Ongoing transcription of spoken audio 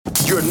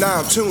You're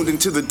now tuned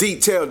into the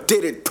Detial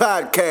Did It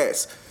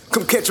podcast.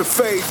 Come catch a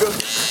fade.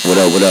 What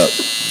up?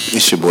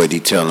 It's your boy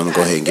Detial. I'm going to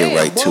go ahead and get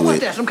right to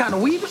it. That, some kind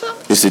of weed or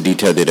something? This is the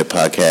Detial Did It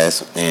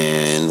podcast,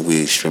 and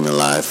we're streaming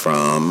live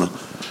from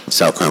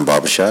South Crown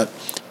Barbershop.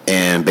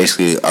 And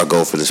basically, our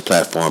goal for this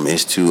platform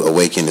is to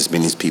awaken as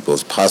many people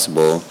as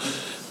possible.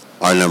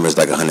 Our number is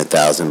like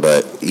 100,000,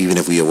 but even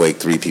if we awake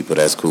 3 people,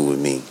 that's cool with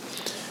me.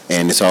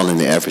 And it's all in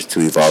the efforts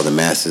to evolve the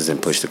masses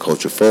and push the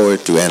culture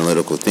forward through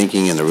analytical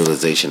thinking and the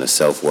realization of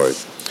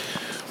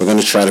self-worth. We're going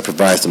to try to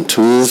provide some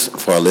tools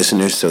for our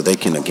listeners so they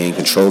can gain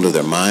control of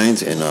their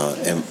minds and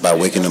by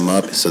waking them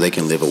up so they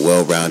can live a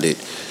well-rounded,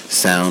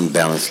 sound,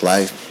 balanced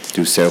life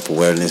through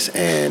self-awareness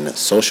and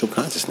social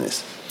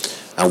consciousness.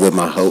 I'm with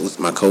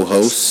my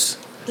co-hosts,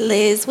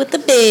 Liz with the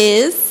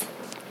biz,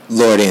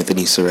 Lord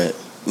Anthony Surratt,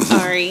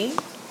 Ari.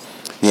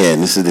 Yeah,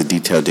 and this is the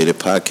Detial Did It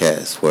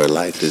podcast, where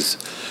life is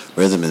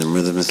rhythm and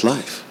rhythm is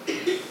life,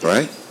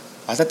 right?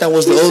 I thought that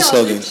was the old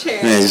slogan.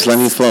 Man, just let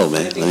me flow,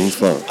 man. Let me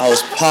flow. I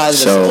was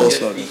positive the old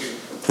slogan.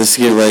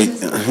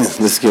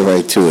 Let's get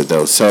right to it,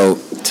 though. So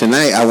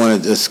tonight I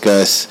want to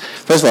discuss.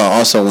 First of all, I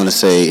also want to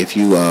say if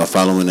you are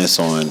following us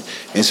on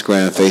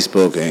Instagram,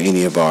 Facebook, or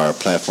any of our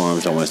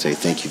platforms, I want to say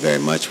thank you very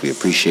much. We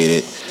appreciate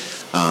it.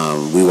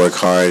 We work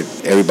hard.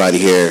 Everybody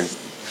here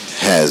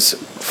has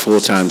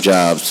full-time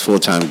jobs,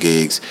 full-time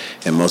gigs,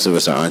 and most of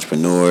us are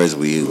entrepreneurs.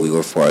 We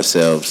work for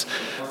ourselves,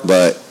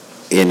 but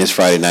in this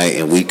Friday night,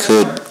 and we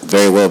could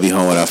very well be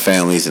home with our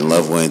families and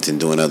loved ones and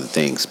doing other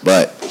things,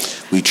 but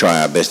we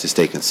try our best to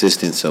stay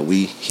consistent. So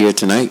we here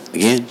tonight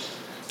again.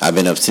 I've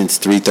been up since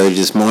 3:30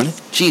 this morning.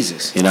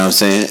 Jesus. You know what I'm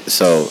saying?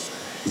 So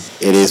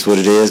it is what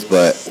it is,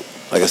 but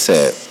like I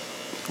said,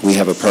 we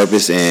have a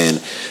purpose, and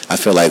I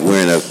feel like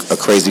we're in a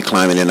crazy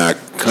climate in our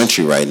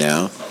country right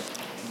now.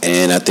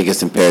 And I think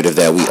it's imperative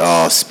that we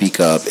all speak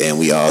up and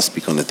we all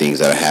speak on the things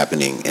that are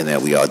happening and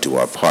that we all do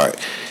our part.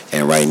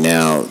 And right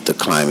now, the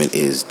climate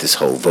is this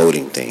whole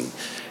voting thing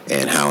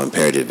and how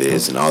imperative it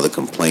is and all the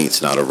complaints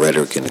and all the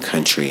rhetoric in the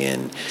country.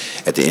 And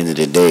at the end of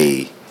the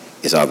day,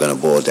 it's all going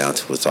to boil down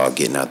to us all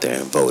getting out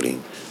there and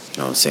voting. You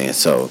know what I'm saying?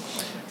 So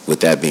with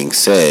that being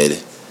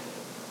said,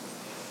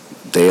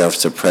 they are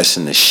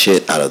suppressing the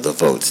shit out of the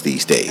votes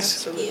these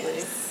days.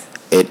 Absolutely.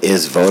 It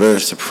is voter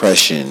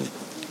suppression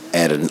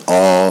at an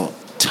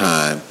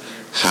all-time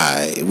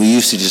high. We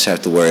used to just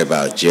have to worry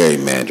about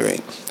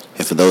gerrymandering.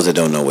 And for those that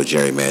don't know what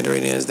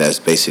gerrymandering is, that's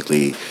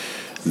basically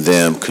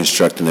them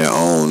constructing their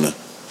own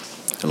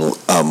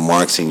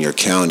marks in your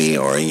county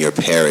or in your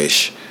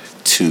parish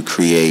to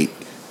create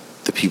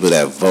the people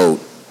that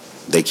vote.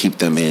 They keep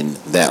them in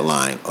that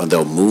line, or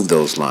they'll move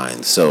those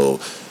lines.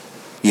 So,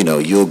 you know,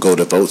 you'll go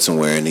to vote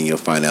somewhere and then you'll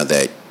find out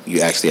that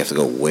you actually have to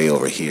go way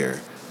over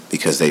here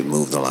because they've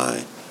moved the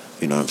line.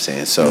 You know what I'm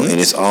saying? So,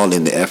 and it's all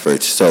in the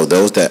efforts. So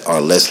those that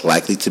are less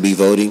likely to be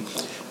voting,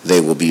 they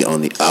will be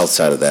on the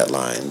outside of that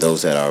line.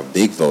 Those that are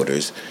big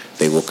voters,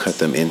 they will cut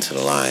them into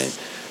the line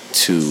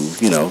to,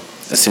 you know,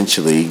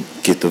 essentially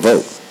get the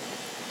vote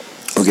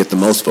or get the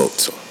most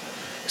votes.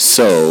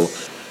 So,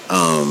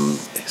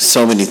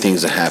 so many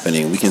things are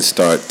happening. We can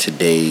start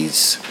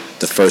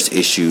the first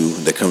issue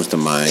that comes to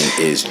mind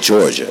is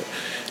Georgia.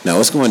 Now,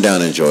 what's going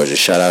down in Georgia?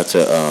 Shout out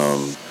to,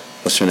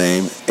 what's her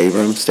name?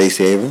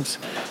 Stacey Abrams.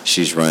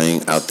 She's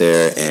running out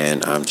there,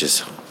 and I'm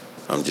just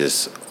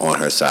on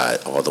her side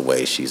all the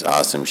way. She's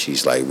awesome.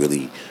 She's like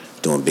really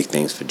doing big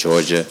things for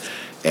Georgia.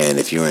 And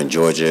if you're in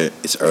Georgia,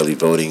 it's early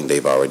voting.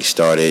 They've already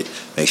started.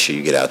 Make sure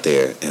you get out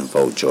there and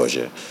vote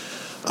Georgia.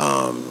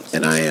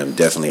 And I am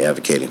definitely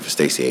advocating for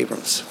Stacey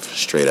Abrams,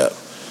 straight up.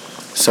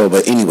 So,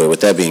 but anyway, with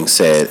that being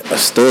said, a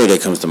story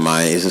that comes to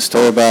mind is a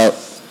story about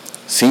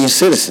senior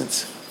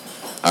citizens,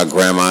 our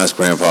grandmas,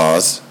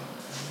 grandpas.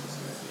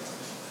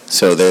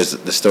 So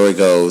the story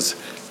goes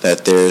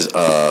that there's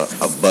a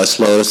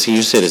busload of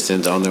senior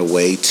citizens on their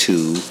way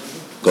to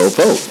go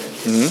vote.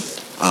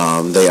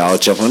 Mm-hmm. They all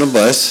jump on a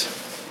bus.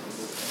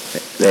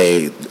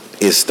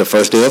 It's the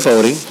first day of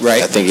voting.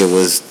 Right. I think it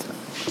was,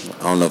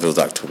 I don't know if it was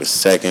October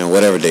 2nd,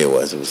 whatever day it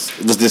was.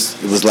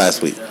 It was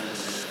last week.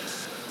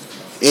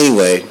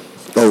 Anyway,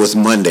 it was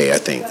Monday, I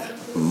think.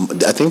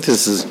 I think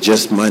this is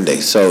just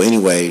Monday. So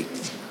anyway,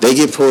 they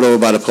get pulled over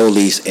by the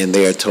police and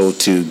they are told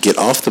to get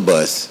off the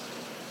bus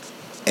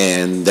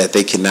and that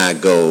they cannot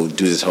go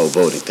do this whole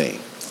voting thing.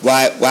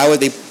 Why would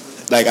they,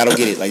 like, I don't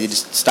get it. Like, you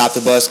just stop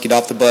the bus, get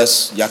off the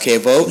bus, y'all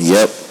can't vote?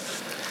 Yep.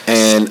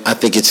 And I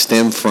think it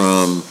stemmed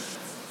from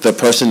the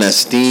person that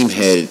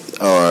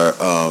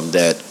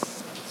that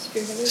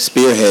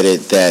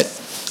spearheaded that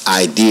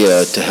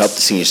idea to help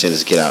the senior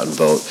citizens get out and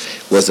vote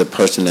was a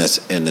person that's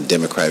in the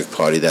Democratic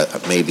Party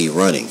that may be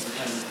running.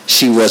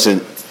 She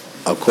wasn't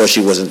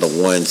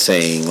the one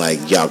saying,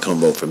 like, y'all come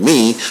vote for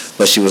me,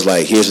 but she was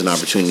like, here's an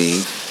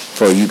opportunity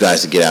for you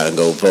guys to get out and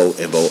go vote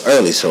and vote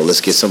early. So let's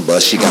get some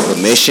bus. She got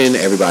permission.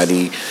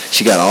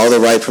 She got all the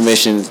right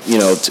permission, you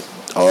know,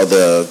 all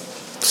the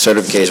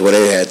certifications,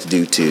 whatever it had to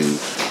do to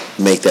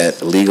make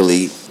that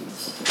legally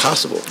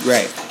possible.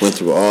 Right. Went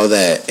through all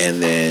that,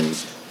 and then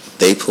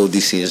they pulled the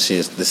senior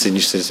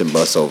citizen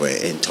bus over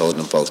and told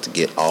them folks to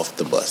get off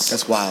the bus.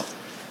 That's wild.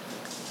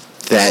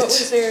 that. What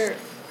was their?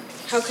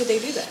 How could they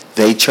do that?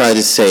 They tried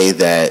to say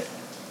that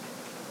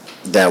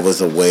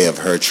was a way of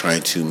her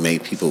trying to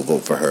make people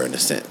vote for her in a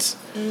sense.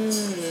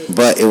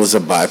 But it was a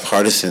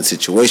bipartisan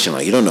situation.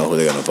 Like, you don't know who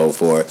they're going to vote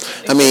for.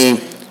 I mean,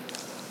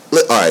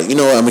 look, all right, you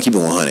know what? I'm going to keep it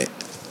 100.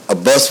 A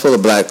bus full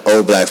of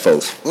old black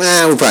folks, we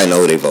probably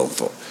know who they voting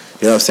for.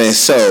 You know what I'm saying?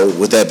 So,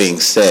 with that being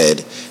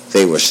said,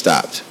 they were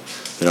stopped.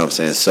 You know what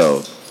I'm saying?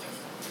 So,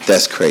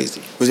 that's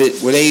crazy. Were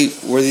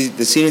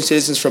the senior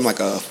citizens from like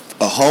a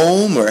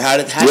home, or how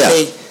did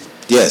they?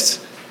 Yes.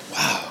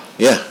 Wow.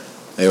 Yeah.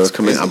 They were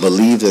coming. I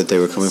believe that they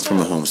were coming from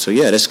a home. So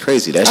yeah, that's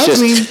crazy. And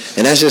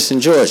that's just in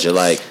Georgia.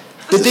 Like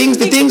the things.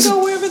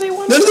 Go wherever they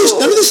want None to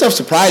of this stuff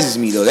surprises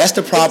me though. That's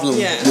the problem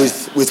Yeah.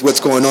 with what's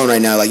going on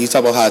right now. Like you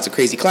talk about how it's a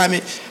crazy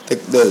climate.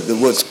 The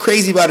what's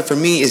crazy about it for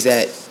me is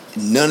that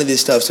none of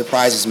this stuff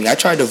surprises me. I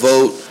tried to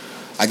vote.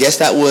 I guess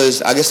that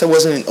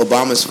wasn't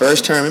Obama's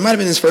first term. It might have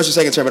been his first or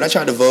second term, but I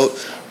tried to vote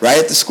right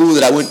at the school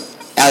that I went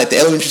at the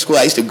elementary school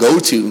I used to go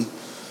to,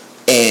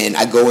 and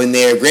I go in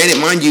there. Granted,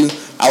 mind you,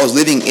 I was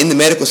living in the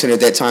medical center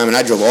at that time, and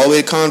I drove all the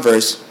way to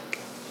Converse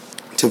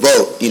to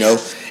vote,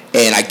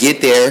 and I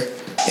get there,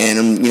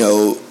 and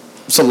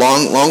it's a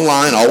long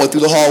line all the way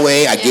through the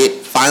hallway. I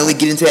finally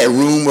get into that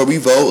room where we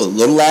vote, a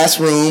little last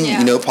room,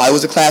 probably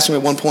was a classroom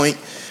at one point.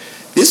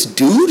 This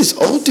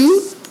old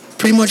dude,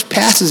 pretty much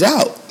passes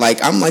out.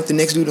 Like, I'm like the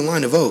next dude in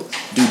line to vote.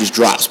 Dude just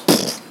drops.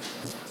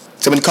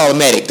 Somebody call a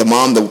medic. The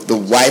mom, the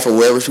wife, or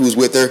wherever she was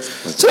with her.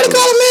 Somebody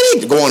call a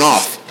medic. They're going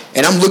off.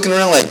 And I'm looking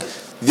around like,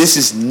 this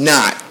is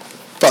not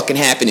fucking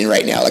happening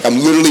right now. Like, I'm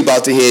literally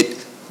about to hit,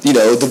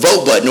 the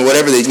vote button or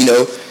whatever that,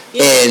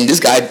 And this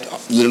guy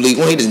literally,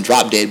 he doesn't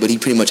drop dead, but he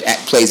pretty much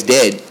plays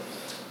dead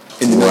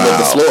in the middle of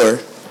the floor.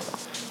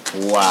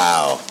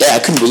 Wow. Yeah, I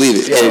couldn't believe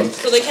it. Yeah.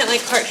 So they can't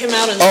cart him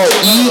out and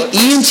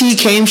EMT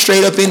came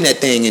straight up in that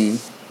thing and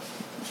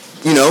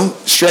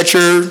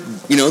stretcher,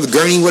 the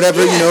gurney,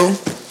 whatever,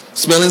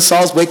 smelling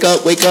salts, wake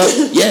up.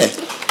 Yeah.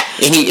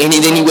 And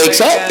then he wakes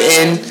up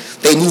and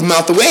they move him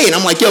out the way and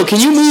I'm like, yo, can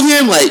you move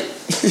him? Like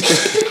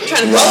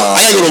wow.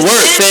 I gotta go to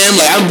work, fam.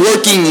 Like I'm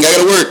working, I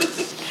gotta work.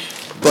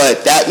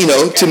 But that,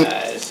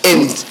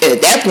 and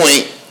at that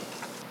point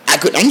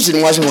I'm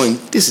sitting watching going,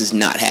 this is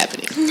not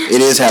happening.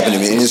 It is happening,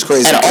 man. It's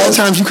crazy. At all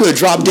times you could have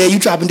dropped dead. You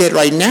dropping dead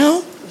right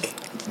now?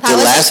 The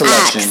last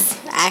election.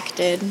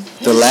 Acted.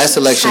 The last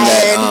election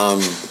that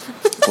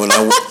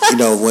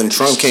when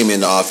Trump came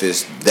into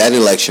office, that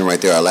election right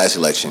there, our last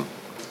election,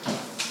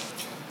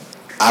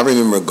 I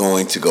remember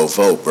going to go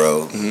vote,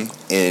 bro. Mm-hmm.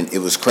 And it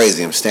was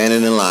crazy. I'm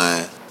standing in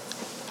line,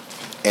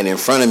 and in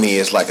front of me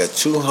is like a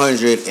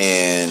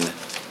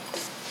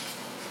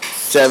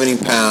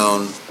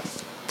 270-pound,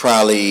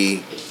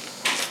 probably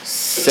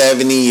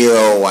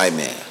 70-year-old white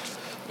man.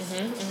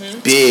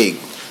 Big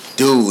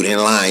dude in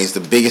line. He's the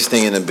biggest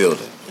thing in the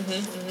building.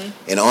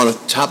 And on the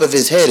top of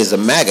his head is a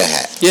MAGA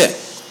hat. Yeah.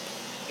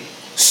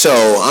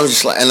 So I'm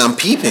just like, and I'm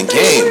peeping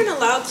game. You weren't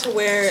allowed to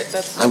wear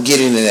that. I'm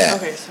getting to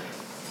that. Okay.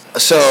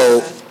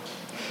 So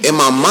in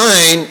my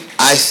mind,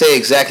 I say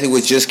exactly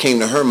what just came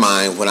to her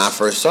mind when I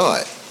first saw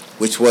it,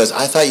 which was,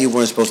 I thought you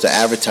weren't supposed to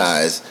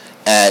advertise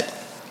at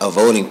a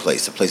voting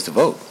place, a place to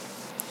vote.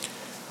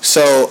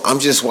 So I'm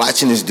just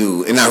watching this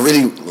dude, and I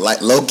really,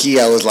 low-key,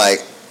 I was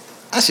like,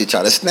 I should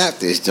try to snap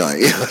this joint.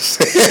 You know what I'm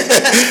saying?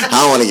 I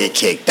don't want to get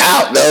kicked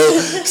out, though.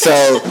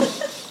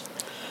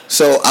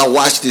 So I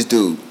watched this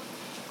dude.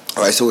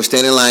 All right, so we're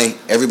standing in line.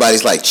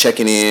 Everybody's,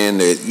 checking in.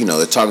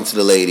 They're talking to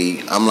the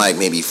lady. I'm,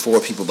 maybe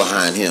 4 people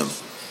behind him.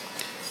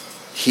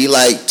 He,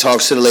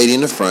 talks to the lady in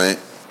the front,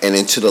 and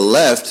then to the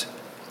left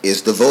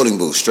is the voting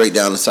booth, straight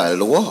down the side of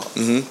the wall.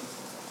 Mm-hmm.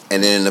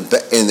 And then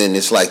and then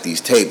it's,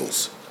 these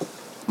tables.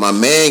 My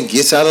man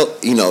gets out of,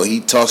 he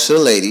talks to the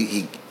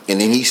lady,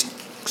 and then he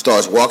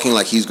starts walking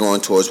like he's going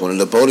towards one of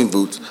the voting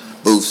booths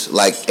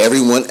like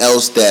everyone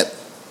else that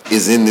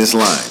is in this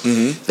line.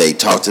 Mm-hmm. They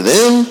talk to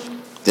them,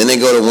 then they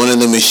go to one of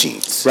the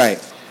machines. Right.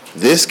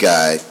 This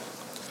guy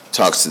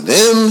talks to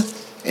them,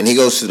 and he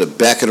goes to the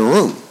back of the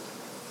room.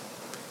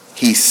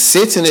 He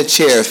sits in a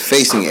chair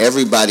facing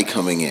everybody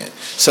coming in.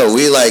 So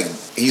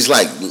he's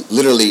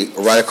literally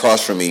right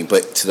across from me,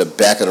 but to the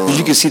back of the room.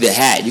 You can see the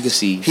hat. You can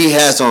see. He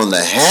has on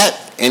the hat,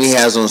 and he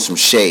has on some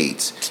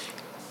shades.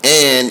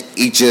 And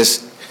he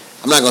just,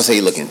 I'm not going to say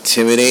he looked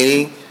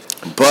intimidating,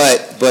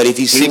 but if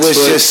he's 6 he was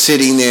foot, just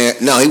sitting there.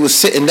 No, he was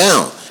sitting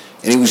down,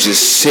 and he was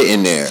just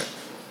sitting there.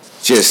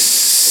 Just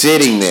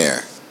sitting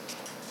there.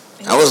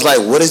 I was like,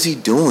 what is he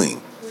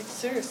doing?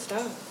 Sir,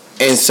 stop.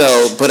 And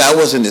so, but I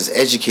wasn't as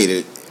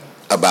educated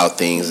about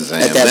things as I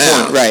am at that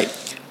now. point, right.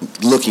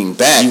 Looking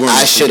back,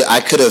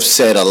 I could have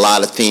said a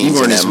lot of things.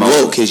 You weren't as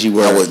woke as you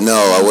were. I was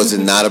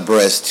not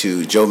abreast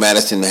to Joe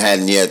Madison.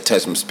 Hadn't yet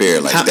touched my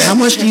spirit like that. How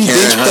much do you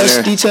bench press,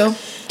 Detial?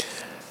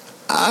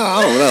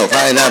 I don't know.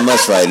 Probably not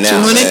much right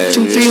now. 200,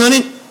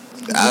 300.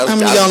 How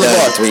many y'all on the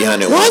bar?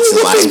 300. Why you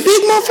whip this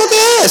big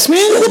motherfucker ass,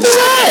 man? Whip his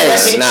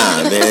ass.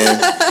 Nah, man.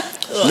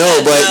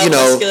 No, but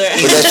but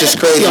that's just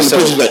crazy. On the So,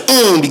 pictures like,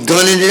 be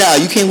gunning it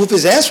out. You can't whoop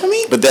his ass for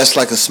me. but that's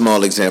like a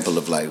small example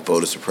of like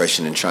voter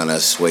suppression and trying to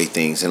sway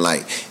things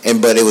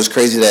but it was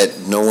crazy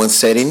that no one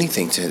said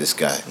anything to this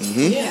guy.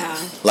 Mm-hmm. Yeah.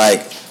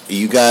 Like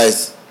you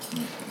guys,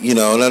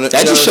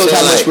 That just shows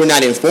how much we're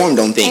not informed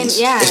on things.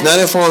 And, It's not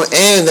informed,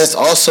 and that's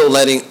also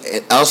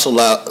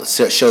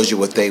shows you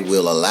what they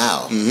will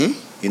allow. Mm-hmm.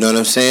 You know what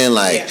I'm saying?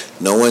 Like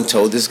no one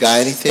told this guy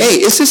anything. Hey,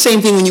 it's the same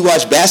thing when you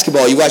watch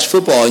basketball, you watch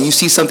football, and you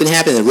see something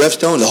happen, the refs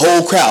don't, the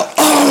whole crowd,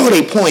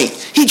 they point,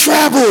 he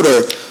traveled,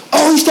 or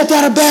he stepped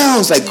out of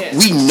bounds. Like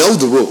we know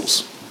the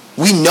rules,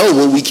 we know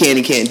what we can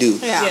and can't do.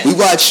 We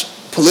watch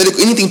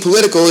anything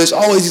political. There's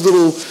always these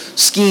little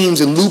schemes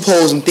and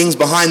loopholes and things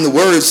behind the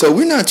words, so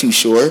we're not too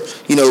sure,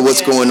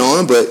 what's going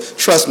on. But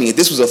trust me, if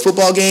this was a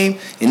football game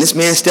and this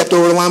man stepped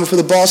over the line before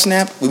the ball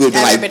snapped, we would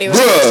have been like,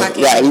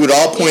 bruh, right? We would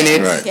all point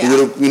in. Right. We would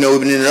have,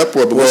 been in an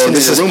uproar. But Well, we're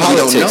this is in a room,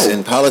 politics, we don't know.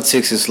 and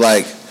politics is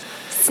like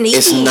Sneaky.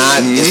 it's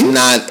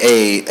not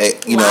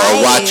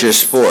a watch your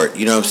sport.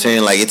 You know what I'm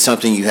saying? Like it's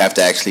something you have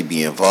to actually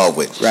be involved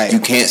with. Right. You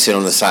can't sit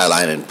on the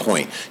sideline and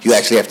point. You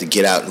actually have to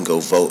get out and go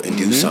vote and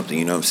do something.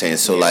 You know what I'm saying?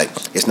 So like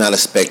it's not a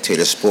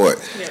spectator sport,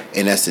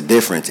 and that's the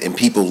difference. And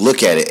people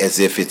look at it as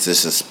if it's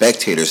just a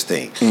spectator's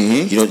thing.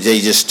 They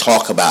just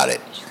talk about it.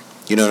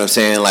 You know what I'm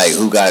saying? Like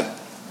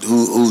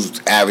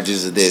whose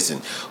averages of this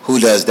and who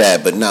does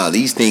that. But no,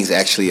 these things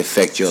actually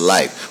affect your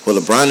life. What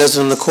LeBron does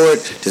on the court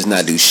does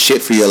not do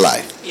shit for your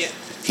life. Yeah.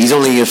 He's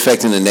only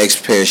affecting the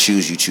next pair of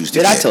shoes you choose to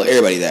get. I tell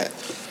everybody that.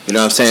 You know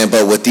what I'm saying?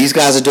 But what these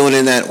guys are doing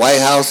in that White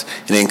House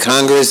and in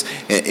Congress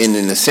and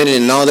in the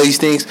Senate and all these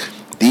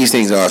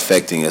things are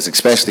affecting us,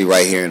 especially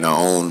right here in our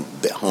own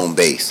home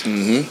base.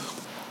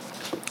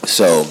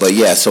 So, but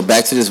yeah, so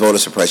back to this voter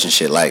suppression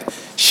shit. Like,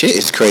 shit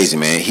is crazy,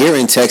 man. Here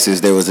in Texas,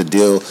 there was a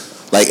deal.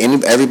 Like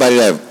everybody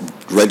that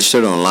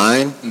registered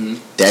online,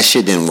 that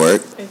shit didn't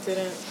work. It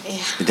didn't.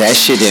 Yeah. That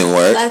shit didn't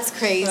work. That's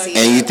crazy.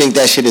 And you think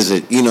that shit is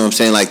you know what I'm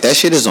saying? Like that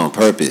shit is on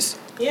purpose.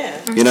 Yeah.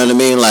 You know what I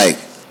mean? Like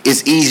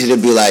it's easy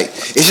to be like,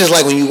 it's just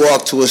like when you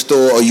walk to a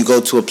store or you go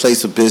to a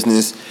place of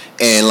business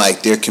and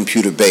like they're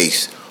computer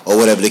based or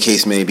whatever the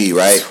case may be,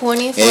 right?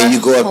 24 and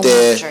you go up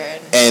there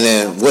 100. and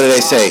then what do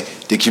they say?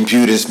 The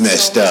computer's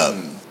messed up.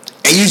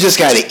 And you just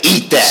gotta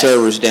eat that.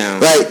 Servers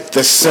down. Right?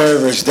 The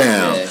server's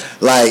down. Yeah.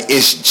 Like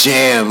it's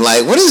jammed.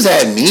 Like what does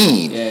that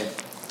mean? Yeah.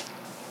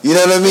 You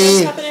know what I It's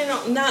mean?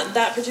 happening, not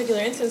that particular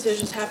instance,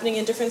 it's just happening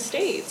in different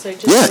states. Like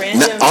just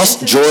random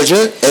also instances.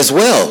 Georgia as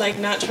well. Like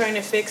not trying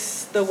to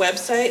fix the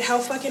website. How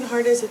fucking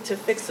hard is it to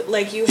fix it?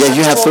 Like you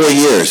you have 4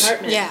 years.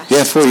 Yeah. You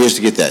have 4 years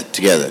to get that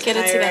together. Get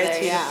it Higher together,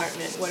 IT yeah.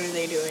 department. What are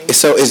they doing?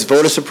 So it's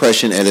voter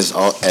suppression at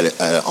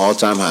an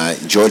all-time high.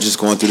 Georgia's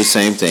going through the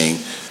same thing.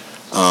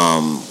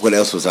 What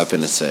else was I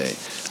finna say?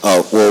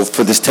 Oh, well,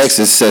 for this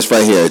Texas, it says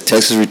right here,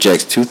 Texas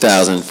rejects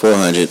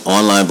 2,400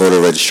 online voter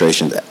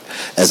registrations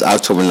as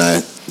October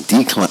 9th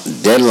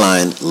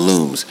deadline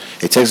looms.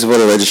 A Texas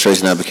voter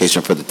registration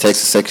application for the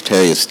Texas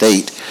Secretary of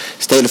State.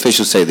 State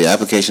officials say the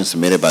application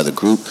submitted by the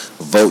group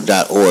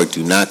vote.org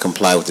do not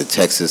comply with the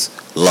Texas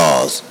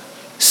laws.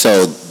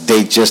 So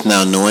they just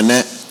now knowing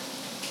that?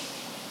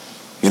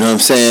 You know what I'm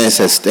saying? It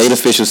says state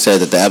officials said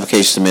that the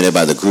application submitted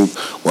by the group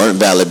weren't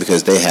valid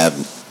because they have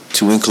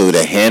to include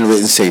a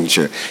handwritten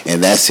signature,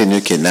 and that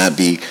signature cannot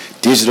be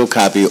digital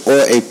copy or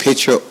a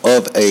picture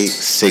of a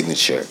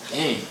signature.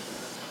 Dang.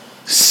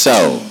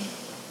 So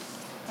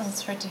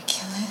That's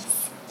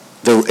ridiculous.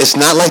 it's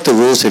not like the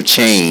rules have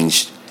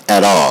changed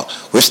at all.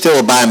 We're still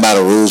abiding by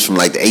the rules from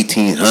like the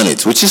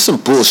 1800s, which is some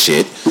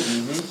bullshit,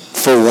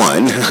 for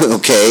one,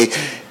 okay?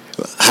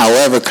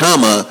 However,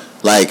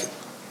 like,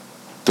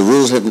 the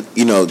rules have,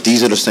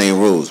 these are the same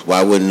rules.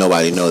 Why wouldn't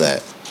nobody know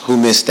that? Who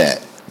missed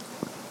that?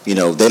 They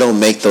don't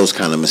make those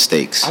kind of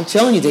mistakes. I'm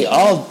telling you,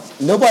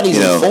 nobody's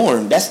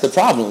informed. That's the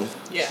problem.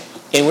 Yeah.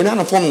 And we're not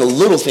informed the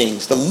little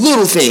things. The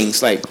little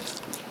things, like,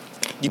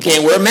 you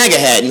can't wear a MAGA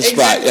hat in the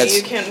spot. Exactly.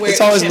 You can't wear.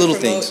 It's always you can't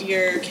little promote things.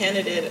 your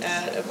candidate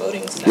at a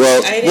voting site.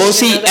 Well,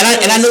 See, and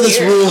I know this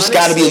rule's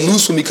got to be a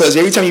loose one because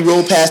every time you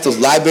roll past those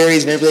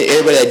libraries and everybody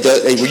that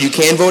does where you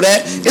can vote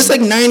at, it's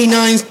like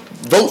 99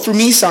 vote for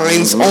me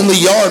signs on the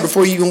yard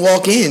before you even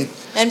walk in.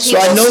 And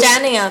people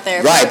standing out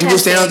there. Right, people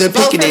standing out there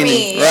Vote for picketing.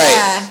 me, Right.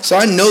 yeah. So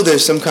I know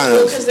there's some kind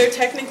of. because they're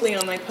technically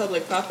on like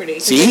public property.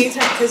 See?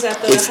 Because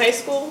at the high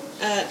school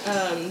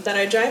that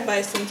I drive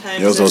by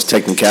sometimes. Those there's-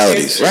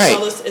 technicalities. there's Right.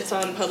 all this, it's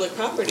on public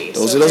property.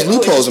 Those so are those it's like,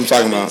 loopholes it I'm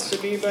talking happens about.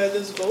 To be by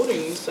this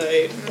voting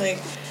site, like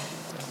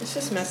it's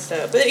just messed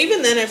up. But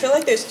even then, I feel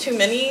like there's too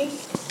many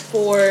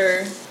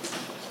for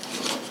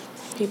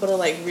people to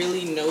like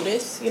really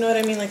notice. You know what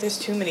I mean? Like there's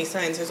too many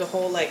signs. There's a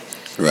whole like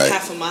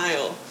half a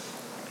mile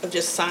of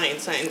just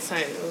signs. I was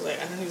like,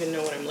 I don't even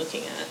know what I'm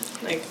looking at.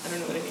 Like I don't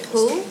know what any of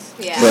those Who? things.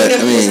 Yeah. But,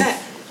 What's I mean-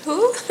 that?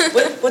 Who?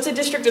 What's a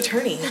district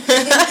attorney?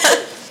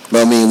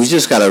 But I mean, we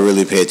just gotta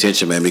really pay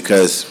attention, man,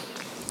 because,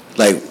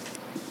 like,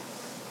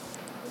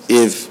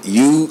 if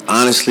you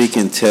honestly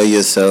can tell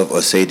yourself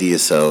or say to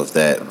yourself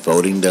that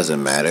voting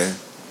doesn't matter,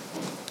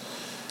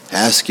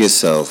 ask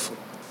yourself,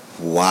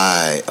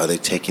 why are they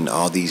taking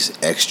all these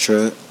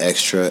extra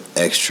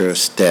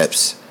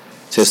steps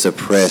to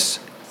suppress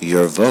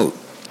your vote?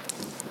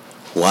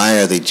 Why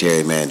are they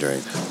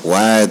gerrymandering?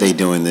 Why are they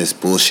doing this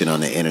bullshit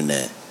on the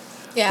internet?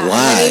 Yeah,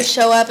 why? And then you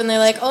show up and they're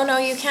like, oh no,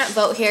 you can't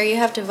vote here. You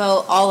have to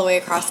vote all the way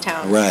across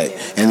town. Right.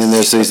 Yeah. And then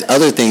there's these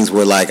other things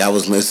where, like, I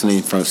was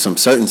listening from some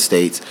certain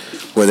states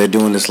where they're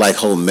doing this, like,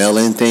 whole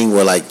mail-in thing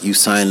where, like, you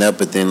sign up,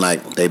 but then,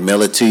 like, they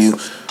mail it to you.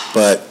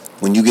 But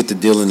when you get the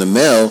deal in the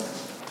mail,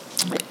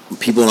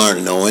 people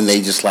aren't knowing.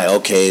 They just like,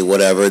 okay,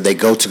 whatever. They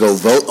go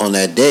vote on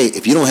that day.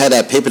 If you don't have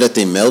that paper that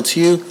they mail to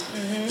you,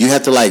 you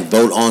have to, like,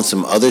 vote on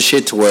some other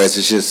shit to where it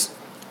just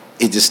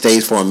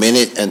stays for a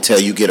minute until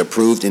you get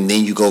approved, and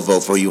then you go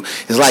vote for you.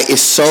 It's like,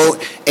 it's so,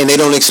 and they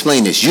don't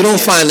explain this. You don't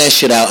find that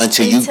shit out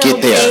until you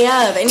get there. Day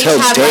of, and you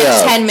have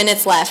like 10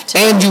 minutes left.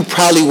 And you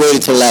probably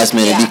waited till the last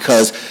minute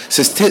because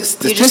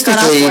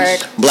statistically,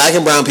 black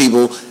and brown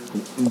people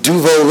do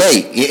vote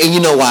late. And you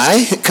know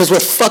why? Because we're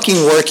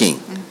fucking working.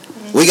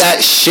 We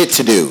got shit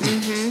to do.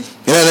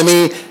 You know what I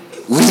mean?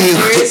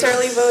 There is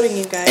early voting,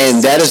 you guys.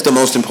 And that is the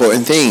most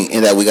important thing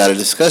and that we got to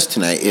discuss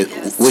tonight,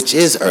 which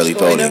is early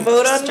voting. Going to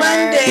vote on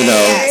Monday. You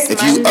know,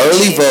 if you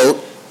early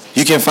vote,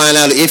 you can find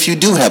out if you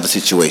do have a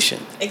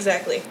situation.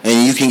 Exactly.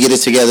 And you can get it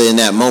together in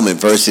that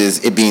moment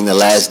versus it being the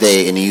last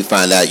day and then you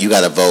find out you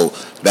got to vote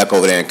back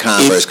over there in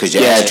Converse because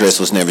your address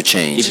was never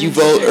changed. If you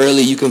vote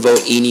early, you can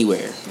vote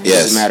anywhere. It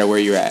doesn't matter where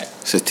you're at.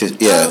 Okay,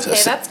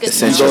 that's good.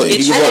 Essentially.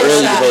 If you vote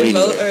early, you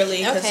vote early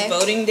because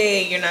voting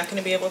day, you're not going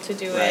to be able to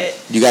do it.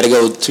 You got to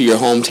go to your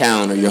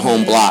hometown or your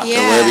home block or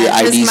wherever your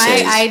ID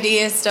says. My ID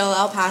is still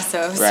El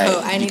Paso,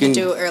 so I need to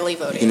do early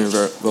voting. You can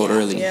vote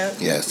early. Yeah.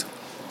 Yes.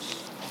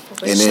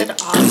 We should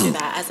all do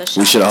that as a shot.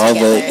 We should all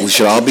vote. We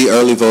should all be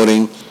early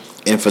voting.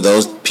 And for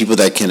those people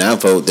that cannot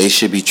vote, they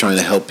should be trying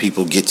to help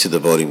people get to the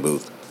voting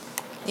booth.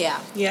 Yeah.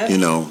 Yeah. You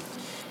know.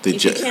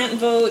 If you can't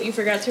vote, you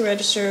forgot to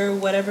register,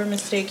 whatever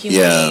mistake you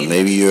made.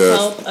 Maybe you're...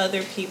 Help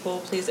other people,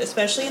 please.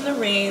 Especially in the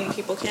rain.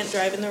 People can't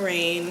drive in the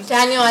rain.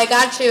 Daniel, I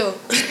got you.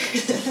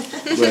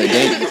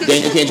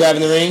 Daniel can't drive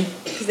in the rain?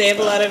 Because they have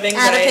a lot of anxiety.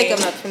 I had to pick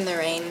him up from the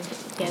rain.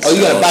 Yes. Oh,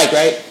 you got a bike,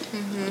 right?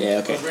 Mm-hmm. Yeah,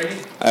 okay.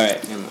 All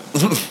right, never mind.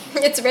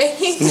 It's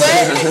raining.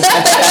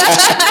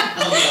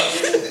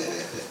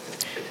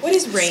 What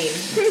is rain?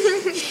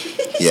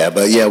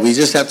 We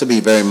just have to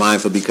be very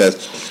mindful because,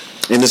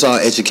 and it's all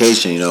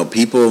education, you know,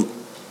 people,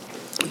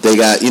 they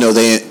got, you know,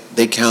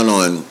 they count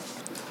on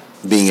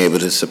being able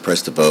to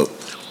suppress the vote.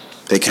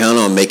 They count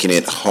on making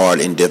it hard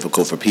and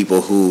difficult for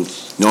people who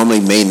normally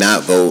may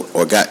not vote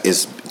or got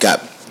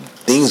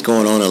things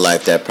going on in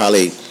life that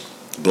probably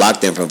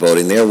block them from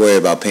voting. They're worried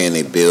about paying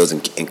their bills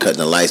and cutting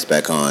the lights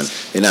back on.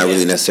 They're not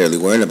really necessarily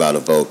worried about a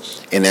vote.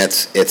 And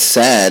it's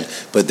sad,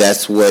 but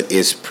that's what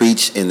is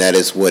preached and that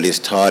is what is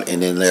taught,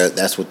 and then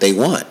that's what they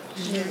want.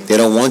 Yeah. They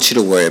don't want you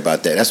to worry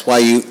about that. That's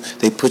why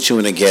they put you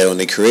in a ghetto and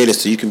they create it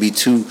so you can be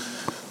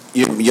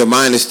your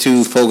mind is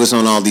too focused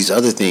on all these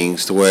other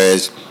things, to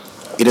whereas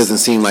it doesn't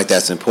seem like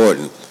that's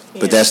important.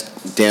 Yeah. But that's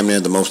damn near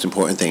the most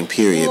important thing,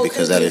 period,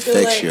 because that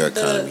affects like your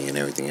economy and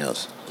everything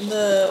else.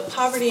 The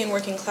poverty and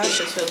working class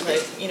just feels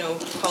like, you know,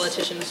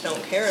 politicians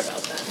don't care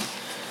about them.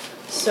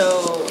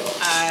 So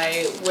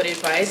I would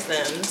advise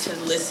them to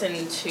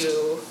listen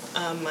to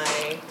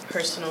my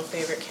personal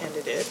favorite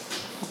candidate,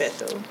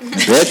 Beto.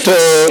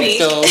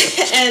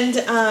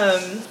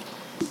 And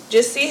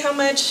just see how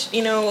much,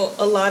 you know,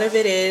 a lot of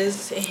it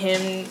is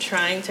him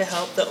trying to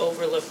help the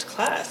overlooked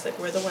class. Like,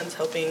 we're the ones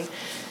helping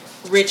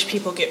rich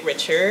people get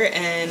richer,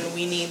 and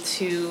we need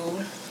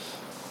to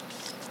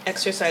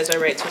exercise our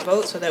right to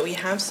vote so that we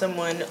have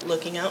someone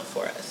looking out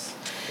for us.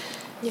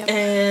 Yep.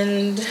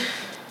 And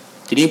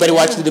did anybody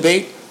watch the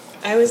debate?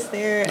 I was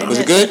there. Was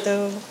it good?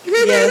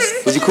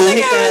 Yes. Was he cool?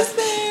 Yes.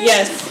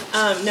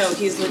 No,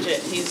 he's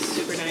legit. He's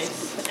super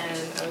nice,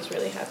 and I was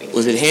really happy.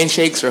 Was it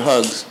handshakes or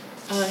hugs?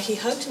 He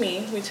hugged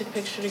me. We took a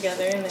picture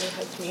together, and then he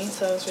hugged me,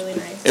 so it was really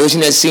nice. Ever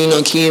seen that scene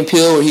on Key and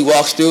Peele where he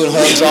walks through and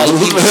hugs all the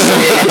people?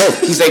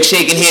 He's like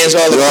shaking hands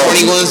with all the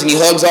corny ones, and he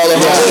hugs all the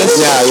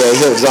homies. Yeah, he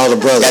hugs all the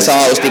brothers. That's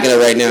all I was thinking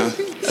of right now.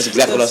 That's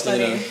exactly what I was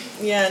thinking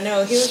of. Yeah,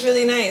 no, he was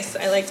really nice.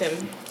 I liked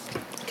him.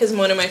 Because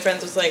one of my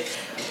friends was like,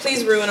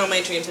 please ruin all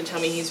my dreams and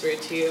tell me he's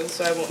rude to you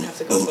so I won't have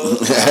to go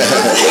vote.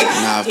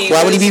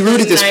 Why would he be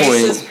rude at this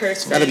point?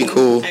 It's gotta be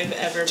cool.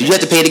 Did you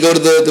have to pay to go to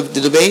the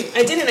debate?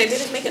 I didn't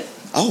make it.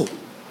 Oh.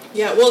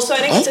 Yeah, well, so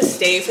I didn't get to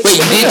stay for the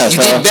debate. You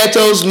did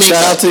Beto's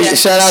makeup.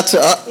 Shout out to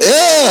I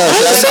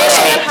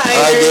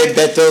did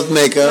Beto's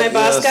makeup. My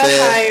boss got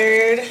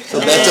hired.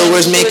 So Beto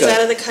wears makeup. She was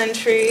out of the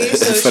country.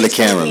 So for the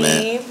camera,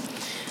 man.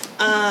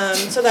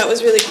 So that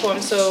was really cool.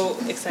 I'm so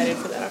excited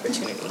for that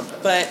opportunity.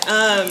 But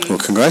well,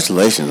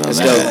 congratulations on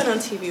that. Everyone on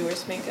TV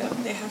wears makeup.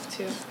 They have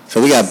to.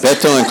 So we got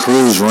Beto and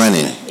Cruz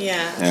running.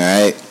 Yeah. All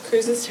right.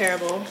 Cruz is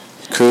terrible.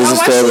 Cruz is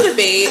terrible. Watch the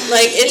debate.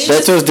 Like it's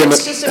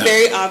just a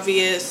very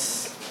obvious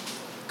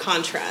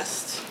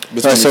contrast.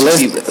 All right,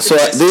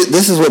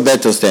 this is what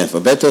Beto stands for.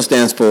 Beto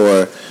stands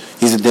for,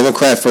 he's a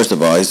Democrat, first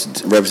of all. He's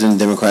representing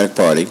the Democratic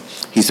Party.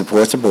 He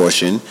supports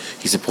abortion.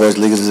 He supports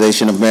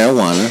legalization of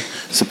marijuana.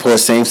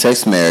 supports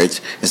same-sex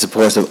marriage, and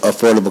supports the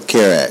Affordable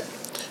Care Act.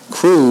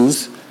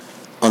 Cruz,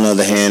 on the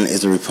other hand,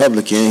 is a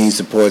Republican. He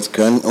supports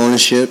gun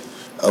ownership,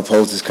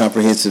 opposes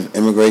comprehensive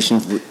immigration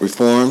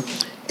reform,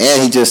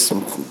 and he just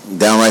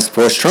downright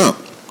supports Trump.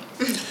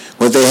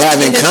 What they have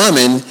in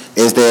common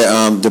is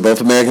they're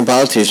both American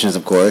politicians,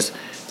 of course.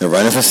 They're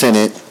running for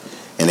Senate,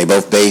 and they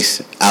both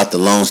base out the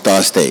Lone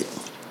Star State.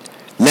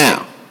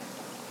 Now,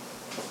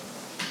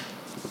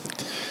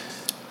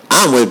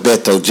 I'm with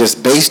Beto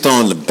just based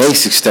on the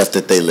basic stuff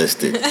that they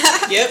listed.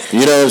 Yep.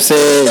 You know what I'm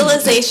saying?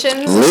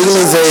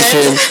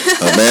 Legalization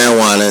of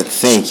marijuana.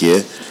 Thank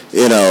you.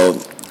 You know,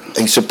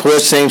 he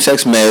supports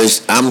same-sex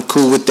marriage. I'm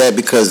cool with that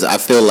because I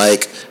feel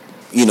like,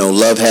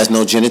 love has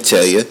no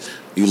genitalia.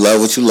 You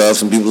love what you love.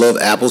 Some people love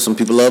apples. Some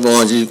people love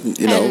oranges.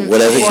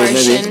 Whatever the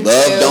case may be.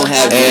 Love don't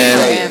have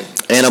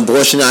and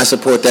abortion, I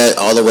support that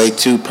all the way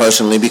too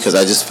personally because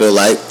I just feel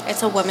like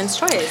it's a woman's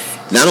choice.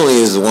 Not only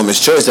is it a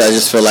woman's choice, I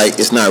just feel like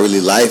it's not really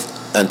life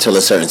until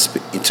a certain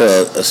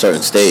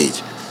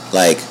stage.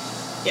 Like,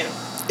 yeah,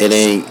 it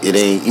ain't. You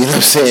know what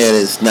I'm saying?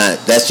 It's not.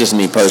 That's just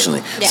me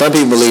personally. Yeah. Some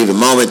people believe the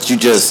moment you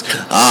just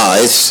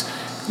it's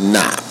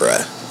nah,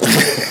 bruh.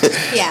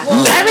 Yeah.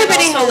 Well,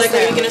 everybody has like,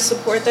 are you going to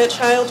support that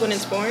child when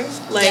it's born?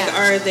 Like,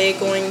 are they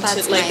going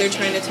to they're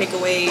trying to take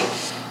away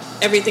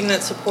everything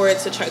that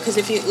supports a child? Because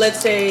if you, let's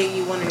say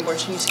you want an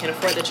abortion, you just can't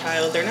afford the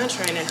child. They're not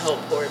trying to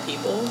help poor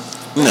people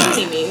by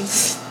any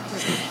means.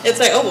 It's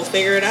like, we'll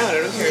figure it out.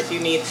 I don't care if you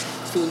need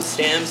food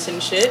stamps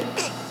and shit.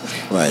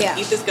 Right. Yeah.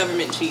 Eat this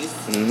government cheese.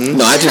 Mm-hmm.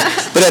 No,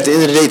 but at the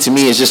end of the day, to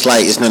me, it's just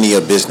like, it's none of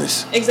your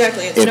business.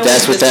 Exactly. If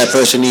that's what that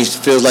person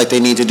feels like they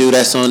need to do,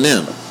 that's on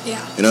them.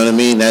 Yeah. You know what I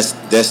mean? That's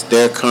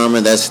their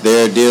karma. That's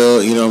their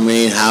deal. You know what I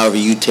mean? However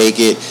you take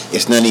it,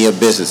 it's none of your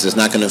business. It's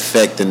not going to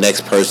affect the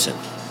next person.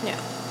 Yeah.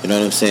 You know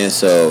what I'm saying?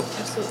 So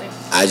absolutely.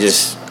 I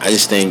just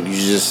think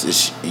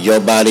it's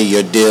your body,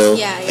 your deal,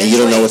 and you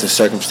don't know what the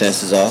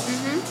circumstances are.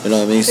 Mm-hmm. You know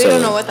what I mean? So you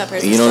don't know what that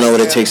person. You don't know what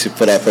it takes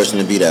for that person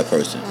to be that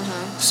person.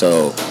 Uh-huh.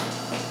 So,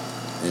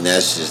 and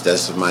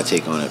that's my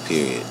take on it.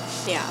 Period.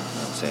 Yeah. You know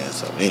what I'm saying?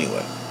 So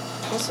anyway.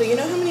 Also, you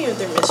know how many of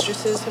their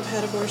mistresses have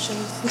had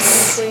abortions?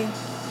 Honestly.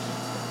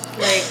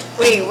 Like,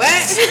 wait,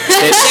 what?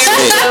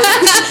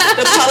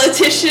 The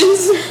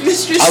politicians'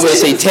 mistresses. I was gonna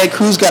say Ted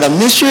Cruz got a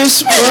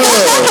mistress. Wait,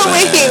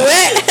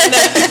 what?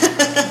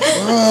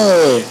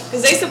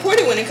 Because they support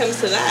it when it comes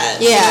to that.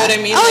 Yeah. You know what I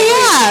mean? Oh like,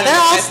 yeah,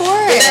 they're all for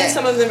it. But then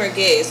some of them are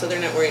gay, so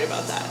they're not worried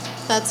about that.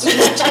 That's true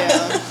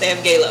too. They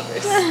have gay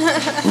lovers.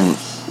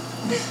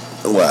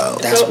 Wow.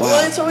 That's wild.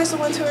 Well, it's always the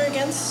ones who are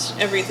against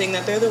everything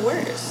that they're the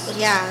worst.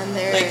 Yeah, and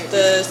they're like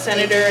the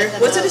senator.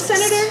 Was it a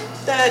senator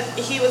that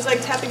he was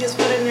like tapping his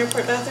foot in an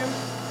airport bathroom,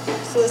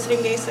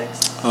 soliciting gay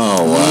sex?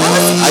 Oh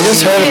wow! I just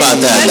heard about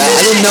that.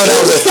 I didn't know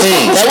that was a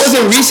thing. That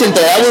wasn't recent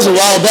though. That was a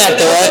while back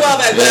though. That was a while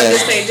back, but I'm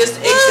just saying,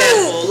 just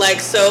example, like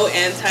so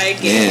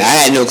anti-gay. Man,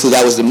 I had no clue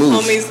that was the move.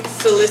 Homies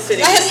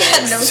soliciting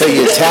sex. So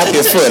you tap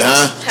your foot,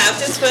 huh? Tapped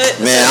his foot.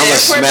 Man, I'm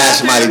gonna smash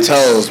somebody's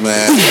toes,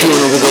 man.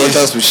 We're gonna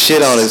throw some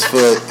shit on his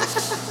foot.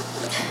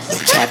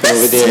 Tapping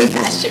over there.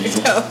 Smash your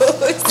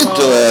toes.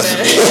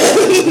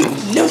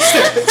 No,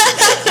 sir.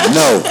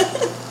 No.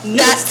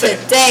 Not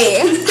today.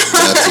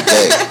 Not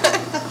today.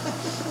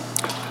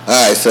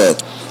 Alright, so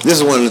this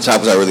is one of the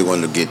topics I really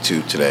wanted to get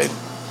to today.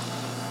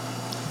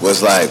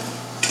 Was like,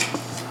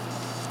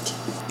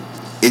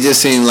 it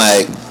just seemed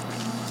like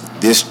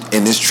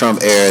in this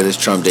Trump era, this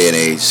Trump day and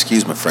age,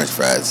 excuse my French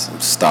fries,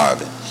 I'm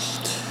starving.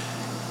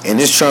 In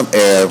this Trump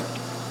era,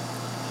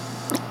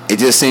 it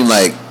just seemed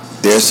like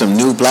there's some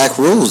new black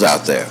rules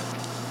out there.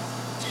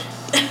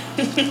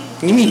 What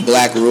do you mean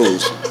black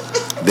rules?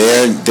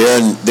 They're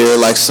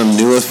like some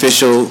new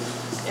official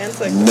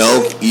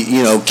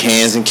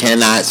cans and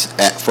cannots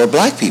for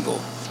black people.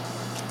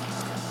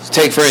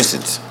 Take for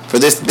instance, for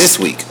this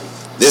week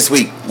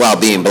while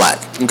being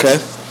black. Okay.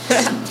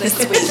 This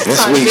week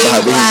while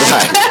being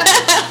black.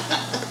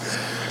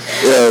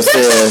 You know what I'm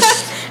saying?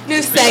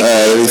 New segment.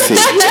 Let me see.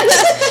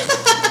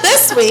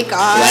 This week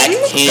on Black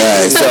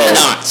cans and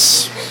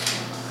knots.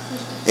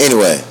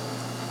 Anyway,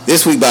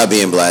 this week by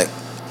being black,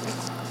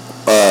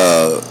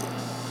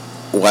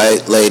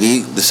 white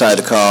lady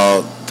decided to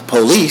call the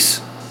police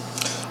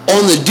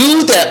on the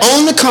dude that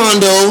owned the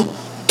condo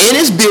in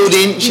his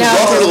building. She's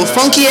walking a little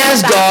funky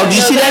ass dog.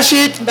 You see that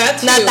shit?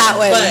 That's not that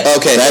way.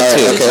 Okay, that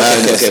too.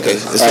 Okay.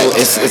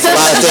 It's a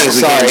lot of things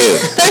we can do.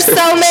 There's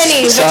so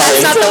many, but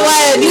that's not the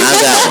one. Not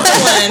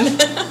that one.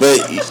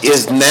 But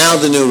it's now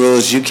the new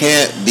rules. You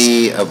can't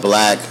be a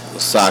black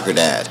soccer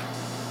dad.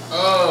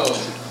 Oh.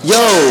 Yo.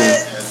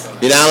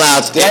 You're not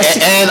allowed to.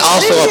 And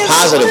also a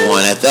positive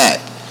one at that.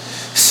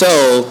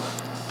 So,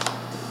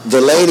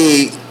 the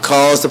lady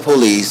calls the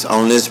police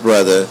on this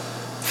brother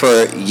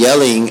for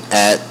yelling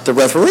at the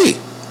referee,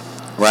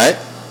 right?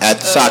 At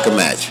the soccer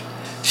match.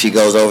 She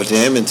goes over to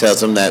him and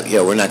tells him that,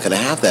 we're not going to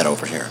have that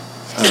over here.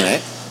 All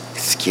right.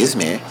 Excuse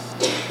me.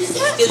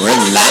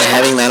 We're not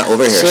having that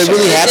over here. So it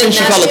really happened?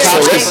 She called the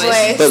cops?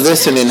 But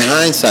listen, in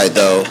hindsight,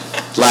 though,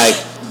 like,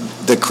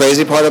 the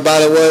crazy part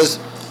about it was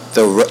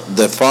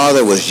the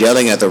father was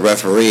yelling at the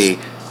referee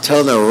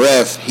telling the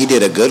ref he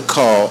did a good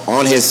call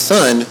on his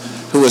son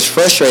who was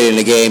frustrated in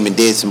the game and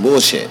did some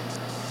bullshit.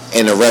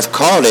 And the ref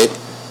called it,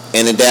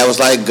 and the dad was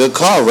like, good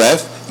call,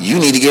 ref. You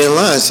need to get in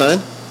line, son.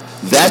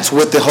 That's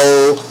what the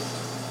whole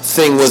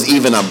thing was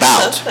even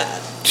about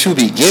to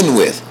begin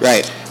with.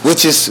 Right.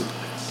 Which is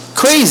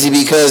crazy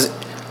because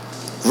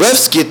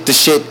refs get the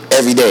shit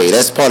every day.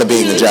 That's part of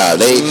being the job.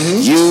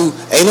 You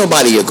ain't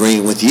nobody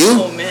agreeing with you.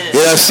 Oh, man. You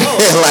know what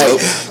I'm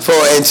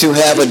saying? And to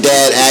have a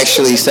dad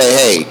actually say,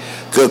 hey,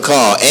 good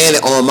call. And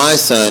on my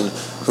son,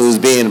 who's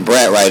being a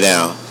brat right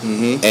now.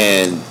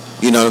 And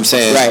you know what I'm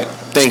saying? Right.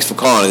 Thanks for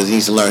calling because he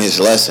needs to learn his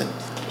lesson.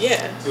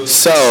 Yeah.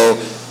 So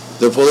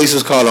the police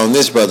was called on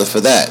this brother for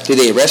that. Did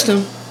they arrest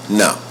him?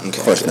 No. Okay,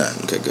 of course good.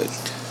 not. Okay, good.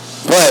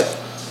 But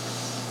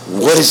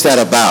what is that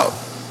about?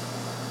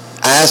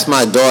 I asked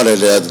my daughter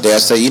the other day, I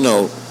said,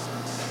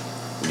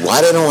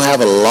 why they don't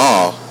have a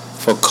law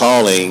for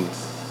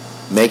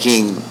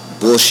making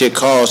bullshit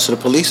calls to the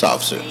police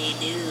officer? They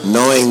do.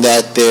 Knowing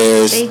that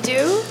there's... They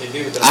do?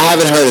 I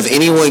haven't heard of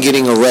anyone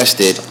getting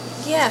arrested,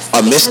 Yes.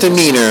 a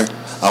misdemeanor,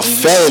 a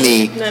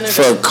felony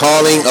for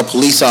calling a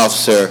police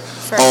officer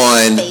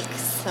on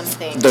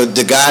something.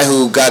 the guy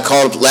who got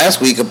called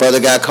last week. A brother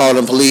got called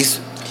on police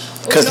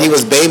because he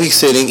was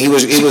babysitting. He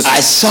was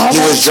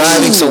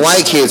driving some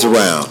white kids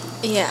around.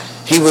 Yeah.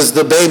 He was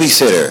the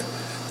babysitter.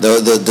 The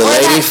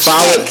lady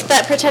followed. Chick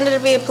that pretended to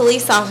be a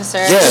police officer.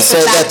 Yeah,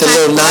 said that the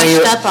little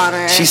 9-year-old. Up on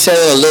her. She said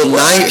a little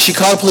 9. She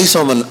called police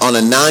on a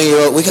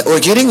 9-year-old.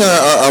 We're getting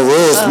our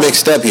rules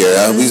mixed up here.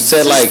 We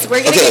said we're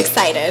getting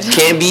excited. You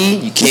can't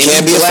be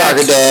a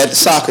soccer dad.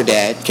 Soccer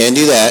dad. Can't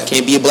do that.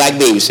 Can't be a black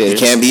babysitter. You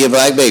can't be a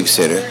black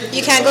babysitter.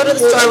 You can't go to the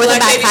store with a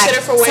backpack.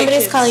 For white Somebody's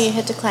kids. calling you.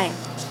 Hit decline.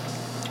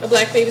 A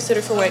black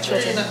babysitter for white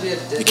children.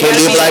 You can't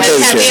be a black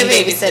Can't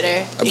be a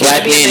babysitter. babysitter. A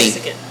black nanny.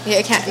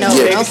 You can't.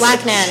 No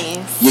black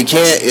nannies. You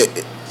can't.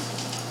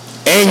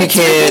 And you It's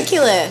can't.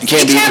 ridiculous. You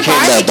can't be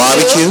a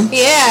barbecue.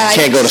 Yeah. You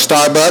can't go to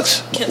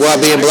Starbucks while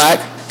being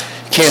black.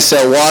 Can't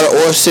sell water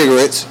or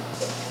cigarettes.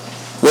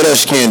 What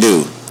else you can't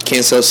do?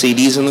 Can't sell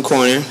CDs in the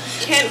corner.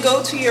 Can't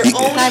go to your own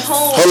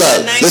home. Hold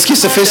up. Nice Let's get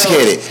condo.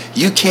 sophisticated.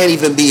 You can't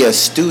even be a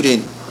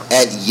student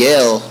at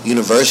Yale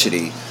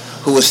University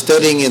who was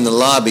studying in the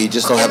lobby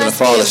just so happened to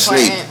fall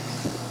asleep.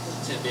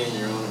 To be in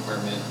your own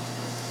apartment.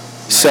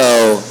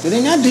 So, Do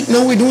they not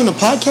know we're doing a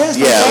podcast?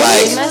 yeah,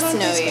 They like, must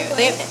know you.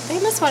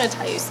 They must want to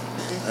tell you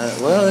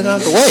something. well, they're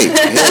going to have to wait.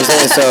 You know what I'm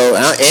saying? So,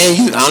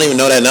 I don't even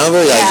know that number.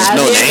 Like, just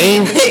no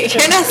name.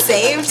 You're not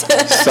saved.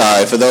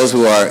 Sorry, for those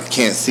who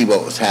can't see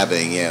what was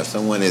happening, yeah,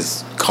 someone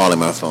is calling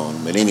my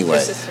phone. But anyway,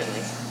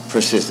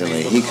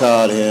 persistently. He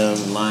called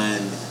him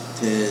lying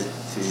to his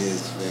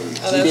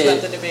face. Oh, that's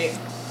about the debate.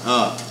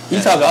 He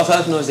talked all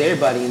types of noise to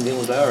everybody and then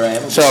was like, all right.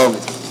 So,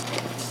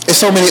 it's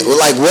so many,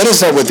 like, what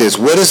is up with this?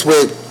 What is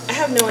with I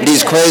have no idea.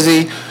 these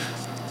crazy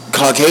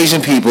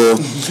Caucasian people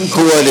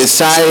who are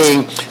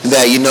deciding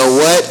that, you know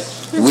what,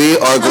 we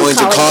are going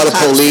to call the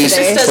police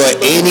for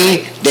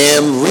any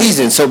damn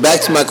reason. So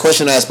back to my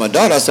question I asked my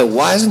daughter, I said,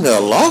 why isn't there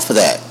a law for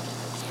that?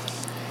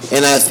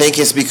 And I think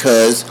it's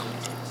because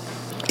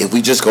if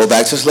we just go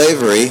back to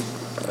slavery,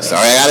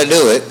 sorry I got to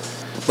do it,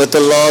 but the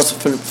laws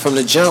from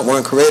the jump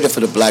weren't created for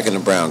the black and the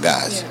brown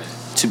guys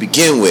to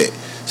begin with.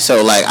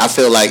 So, like, I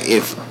feel like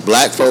if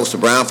black folks or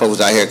brown folks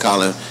out here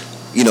calling,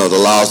 the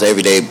laws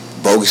every day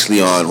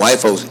bogusly on white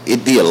folks,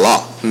 it'd be a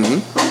law.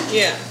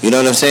 Yeah. You know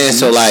what I'm saying?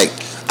 So, like,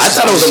 I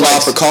thought it was a law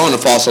for calling a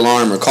false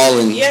alarm or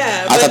calling.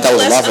 Yeah, I thought that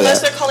was a law for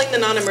unless that. they're calling the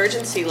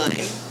non-emergency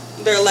line,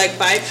 they're like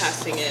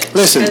bypassing it.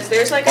 Listen, Because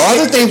there's like all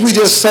the things we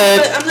just said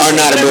are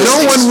not emergencies.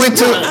 no one went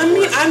to,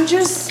 I'm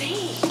just saying.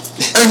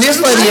 and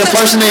this lady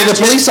impersonated a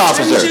police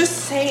officer. I'm just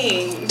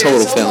saying. Total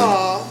There's a felon.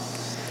 law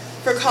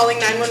for calling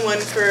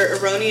 911 for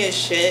erroneous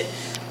shit.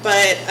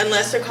 But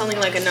unless they're calling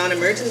like a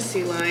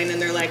non-emergency line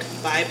and they're like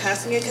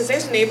bypassing it, because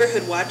there's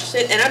neighborhood watch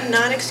shit, and I'm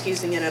not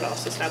excusing it at all,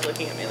 so stop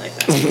looking at me like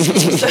that. I'm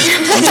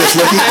just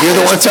looking, you're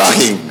the one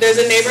talking. There's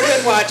a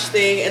neighborhood watch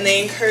thing, and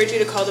they encourage you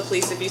to call the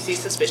police if you see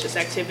suspicious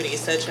activity,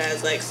 such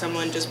as like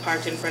someone just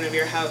parked in front of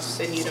your house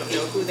and you don't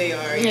know who they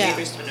are, your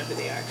neighbors don't know who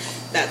they are.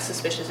 That's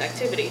suspicious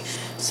activity.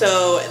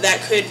 So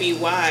that could be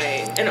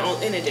why, and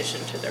in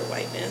addition to their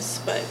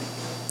whiteness, but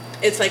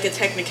it's like a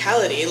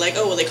technicality, like,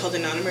 oh, well, they called a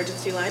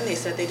non-emergency line, they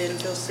said they didn't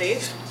feel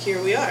safe,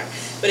 here we are.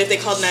 But if they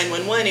called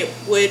 911,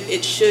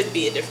 it should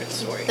be a different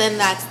story. Then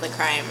that's the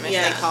crime if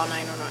they call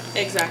 911.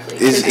 Exactly. It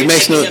Because you're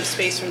makes taking no- up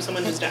space from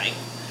someone who's dying.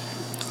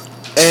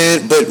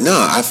 But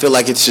no, I feel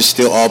like it should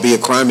still all be a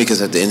crime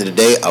because at the end of the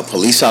day, a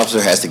police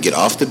officer has to get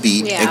off the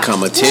beat and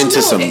come attend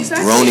to some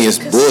erroneous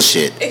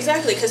bullshit.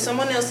 Exactly, because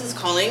someone else is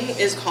calling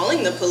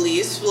the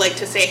police, like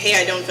to say, hey,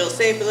 I don't feel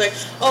safe. But like,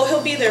 oh,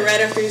 he'll be there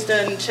right after he's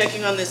done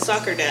checking on this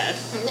soccer dad.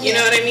 You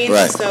know what I mean?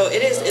 Right. So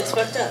it's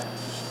fucked up.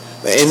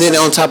 And then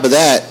on top of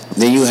that,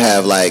 then you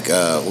have like,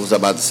 what was I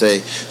about to say?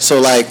 So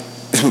like,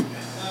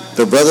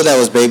 the brother that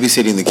was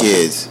babysitting the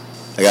kids,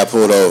 that got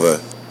pulled over.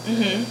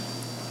 Mm-hmm.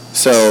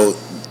 So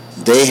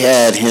they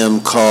had him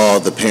call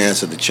the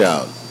parents of the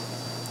child.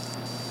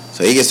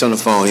 So he gets on the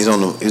phone. He's on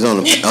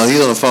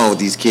the phone with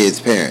these kids'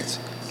 parents.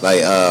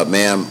 like,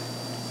 ma'am,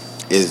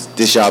 is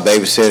this y'all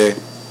babysitter?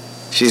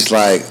 She's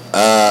like,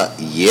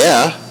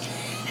 yeah.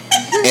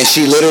 And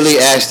she literally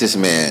asked this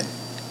man,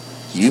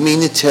 you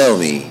mean to tell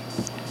me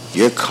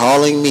you're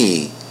calling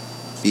me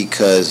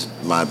because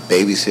my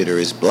babysitter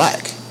is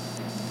black?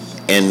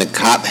 And the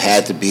cop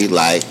had to be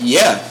like,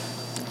 Yeah.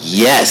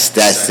 yes,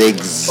 that's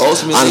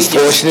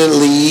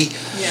unfortunately,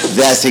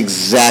 that's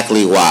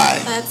exactly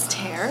why. That's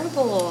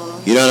terrible.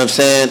 You know what I'm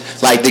saying?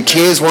 Like, the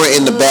kids weren't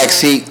in the back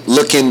seat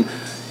looking,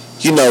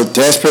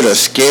 desperate or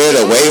scared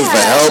or waiting for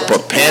help or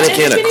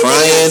panicking or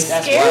crying.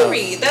 That's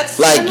scary. That's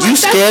Like, you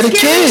scared the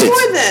kids.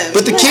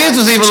 But the kids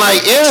was even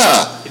like,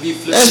 yeah,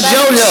 that's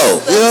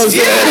JoJo. You know what I'm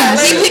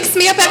saying? He picks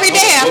me up every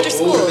day after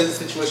What would have school. been the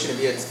situation if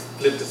he had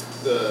flipped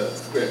the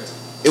script?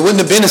 It wouldn't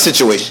have been a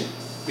situation.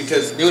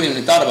 Because They wouldn't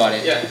even thought about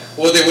it. yeah,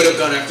 well, they would have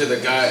gone after the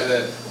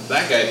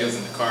black guy who was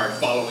in the car,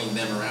 following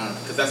them around,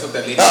 because that's what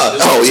that lady was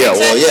doing. Oh, yeah,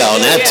 well, yeah, on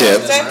that tip.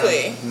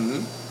 Exactly.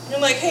 You're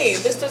like, hey,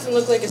 this doesn't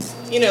look like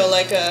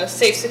like a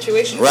safe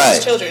situation for Right.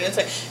 these children. It's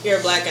like, you're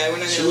a black guy, we're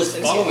not She gonna was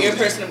listen to you.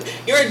 following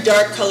You're a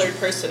dark colored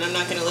person. I'm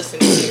not gonna listen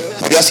to you.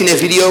 Have y'all seen that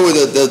video where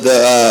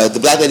the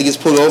black lady gets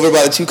pulled over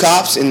by the two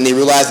cops and they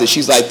realize that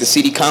she's like the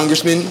city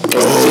congressman or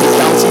the city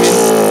councilman?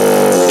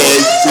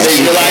 And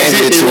they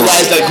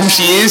realize like who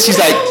she is. She's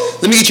like,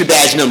 let me get your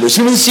badge number. As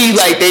soon as she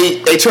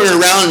they turn her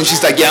around and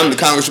she's like, yeah, I'm the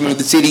congressman of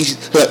the city. She's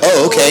like,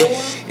 oh, okay.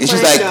 And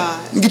she's my like, God.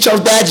 let me get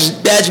y'all's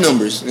badge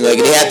numbers. And, like,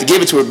 they have to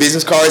give it to her,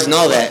 business cards and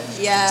all that.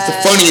 Yeah. It's the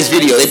funniest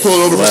video. They pull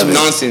her over for some Love it.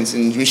 nonsense,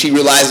 and when she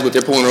realizes what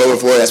they're pulling her over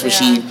for, that's when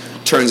she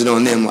turns it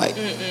on them like,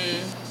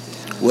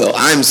 well,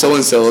 I'm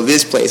so-and-so of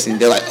this place. And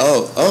they're like,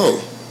 oh,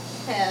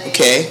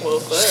 okay. Well,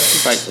 fuck.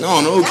 She's like,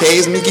 no,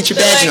 okays. Let me get your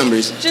They're badge like,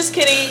 numbers. Just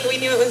kidding. We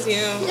knew it was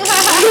you.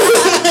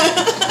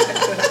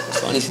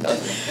 Funny stuff.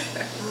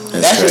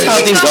 That's just how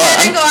things Go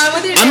ahead and go are. on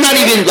with your I'm not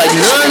even, like, All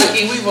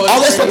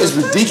all that stuff is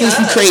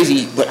ridiculously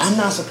crazy, but I'm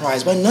not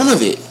surprised by none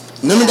of it.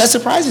 None of that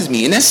surprises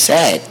me, and that's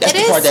sad. That's It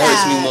the part is that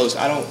hurts me sad. most.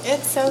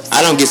 It's so sad.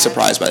 I don't get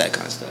surprised by that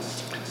kind of stuff.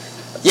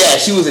 Yeah,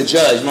 she was a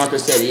judge.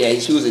 Marcus said, yeah,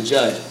 she was a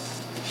judge.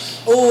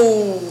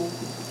 Oh.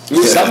 It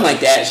was something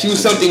like that. She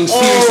was something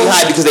seriously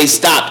high because they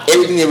stopped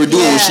everything they were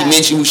doing when she Yeah.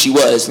 mentioned who she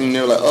was. And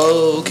they were like,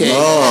 oh, okay.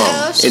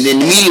 Oh, And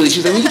then immediately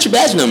she's like, let me get your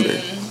badge number.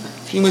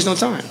 She didn't waste no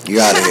time. You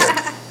out of here.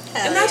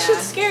 And that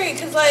shit's scary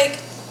because, like,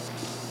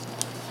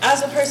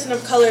 as a person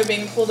of color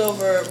being pulled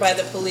over by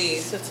the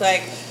police, it's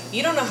like,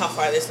 you don't know how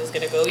far this is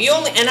gonna go.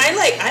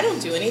 I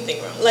don't do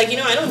anything wrong. Like,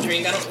 I don't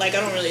drink. I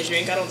don't really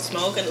drink. I don't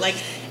smoke. And like,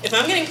 if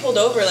I'm getting pulled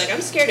over, like, I'm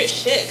scared as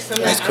shit. Cause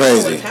I'm That's like, I don't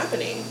know crazy. what's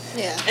happening.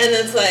 Yeah. And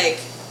it's like,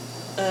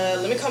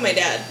 let me call my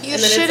dad. You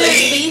and then shouldn't it's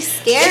like, be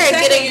scared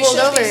exactly, getting you pulled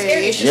shouldn't over. Be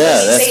scared. You should Yeah,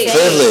 be that's safe.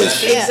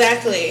 privilege. Yeah.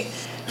 Exactly.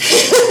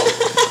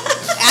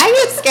 I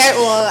get scared.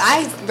 Well,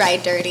 I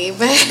ride dirty,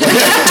 but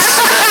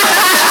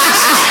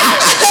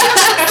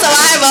so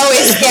I'm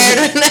always scared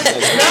when No,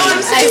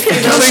 I'm serious.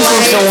 Coming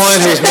from someone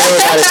who's never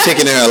got a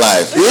ticket in her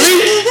life.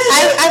 Really?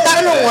 I've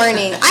gotten a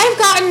warning. I've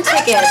gotten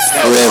tickets.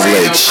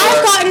 Privilege.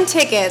 I've gotten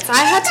tickets.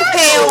 I had to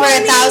pay over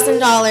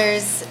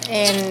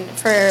 $1,000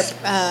 for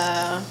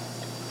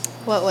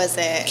what was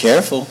it?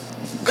 Careful.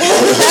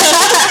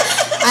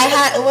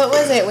 What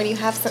was it when you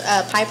have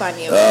a pipe on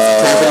you?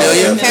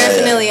 Paraphernalia?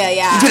 Paraphernalia,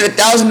 yeah. You paid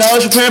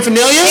 $1,000 for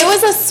paraphernalia? It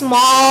was a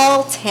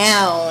small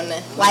town,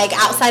 like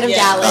outside of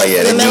Dallas, Oh,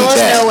 yeah, in the they middle need of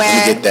that. nowhere.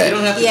 Let me get that. You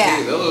don't have to Yeah.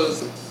 pay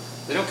those.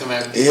 They don't come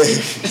out. Marco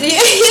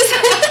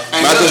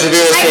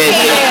Severo said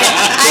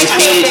I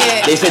paid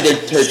it. they said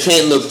that her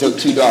tent looked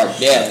too dark.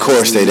 Yeah, Of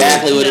course they did.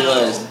 exactly what it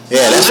was.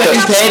 Yeah, that's You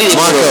paid it.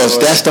 Marcos,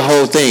 that's the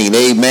whole thing.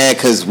 They mad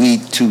because we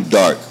too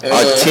dark.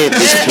 Our tent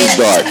is too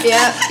dark.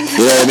 Yeah.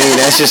 You know what I mean?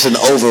 That's just an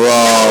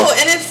overall. Oh,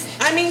 and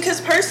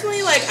because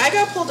personally, like, I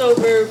got pulled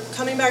over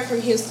coming back from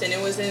Houston.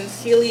 It was in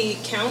Sealy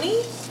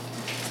County.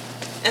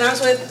 And I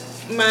was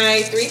with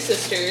my 3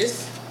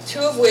 sisters, 2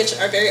 of which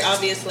are very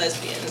obvious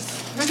lesbians.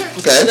 So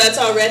Okay. that's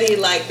already,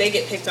 like, they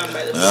get picked on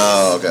by the police.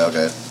 Oh,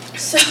 okay.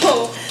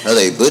 So, Are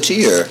they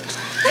butchy or? Is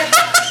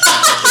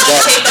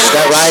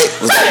that right?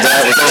 Was that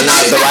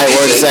not the right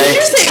word to say?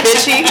 did you say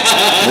bitchy?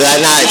 Is that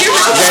not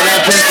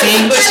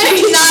PC?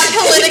 That's not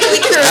politically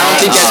correct. I don't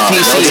think that's PC,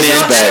 no man.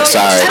 disrespect,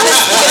 sorry. I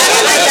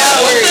don't like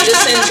that word,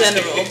 just in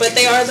general. But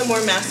they are the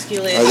more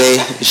masculine Are they?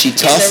 Is she in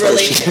tough? their Or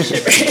is she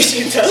relationship.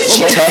 She tough.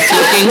 tough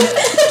looking?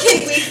 Can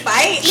we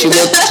fight?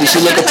 Does she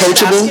look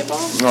approachable?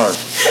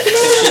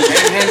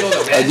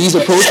 Are these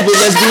approachable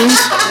lesbians?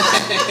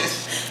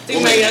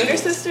 Dude, my younger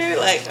sister,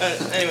 like,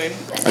 anyway.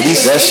 Are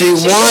these? Does she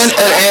want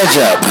an edge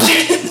up?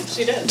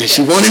 She does. Does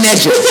she want an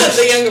edge?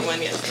 The younger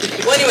one, yes.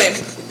 Well, anyway,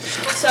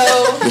 so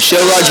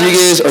Michelle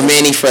Rodriguez or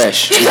Manny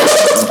Fresh? Right.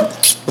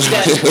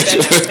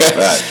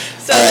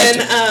 so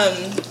then,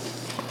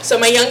 so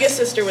my youngest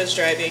sister was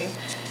driving,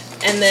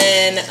 and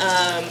then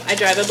I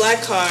drive a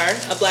black car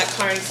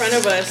in front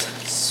of us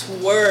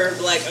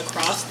swerved like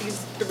across these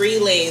 3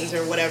 lanes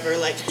or whatever,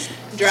 like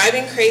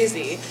driving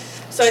crazy.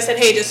 So I said,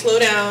 hey, just slow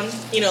down,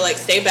 like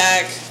stay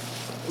back,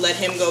 let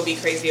him go be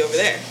crazy over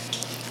there.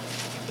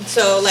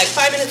 So like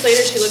 5 minutes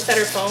later, she looks at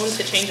her phone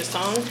to change a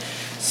song,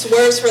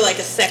 swerves for like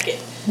a second,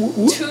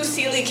 2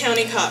 Sealy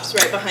County cops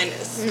right behind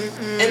us.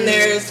 And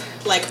there's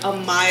like a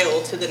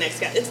mile to the next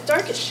gas. It's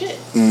dark as shit.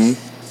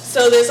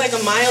 So there's like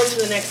a mile to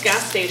the next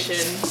gas station.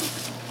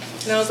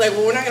 And I was like,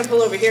 well, we're not going to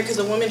pull over here because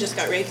a woman just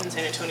got raped in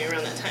San Antonio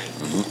around that time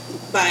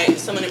by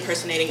someone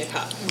impersonating a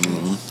cop.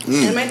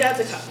 And my dad's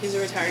a cop. He's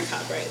a retired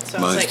cop, right? So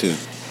I was like,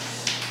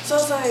 so I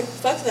was like,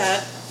 fuck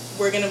that.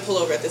 We're going to pull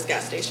over at this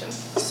gas station.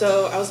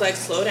 So I was like,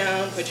 slow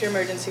down, put your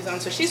emergencies on.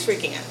 So she's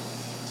freaking out.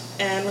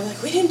 And we're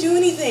like, we didn't do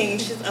anything.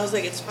 I was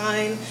like, it's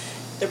fine.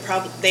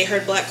 They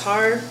heard black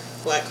car,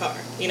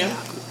 you know?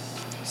 Yeah.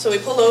 So we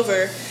pull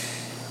over,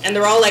 and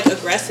they're all like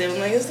aggressive. I'm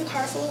like, is the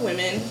car full of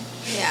women?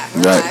 Yeah,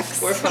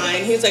 relax. We're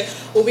fine. He's like,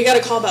 well, we got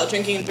a call about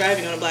drinking and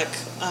driving on a black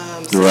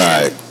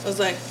Right. I was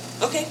like,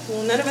 okay,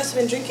 well, none of us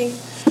have been drinking.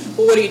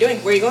 Well, what are you doing?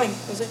 Where are you going?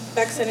 I was like,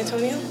 back to San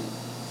Antonio.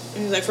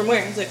 And he's like, from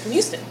where? He's like, from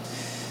Houston.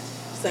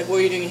 He's like, what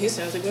were you doing in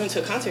Houston? I was like, we went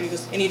to a concert. He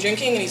goes, any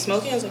drinking? Any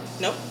smoking? I was like,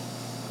 nope.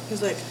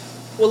 He's like,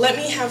 well, let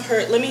me have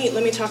her. Let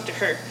me talk to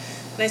her.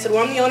 And I said,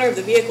 well, I'm the owner of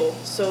the vehicle,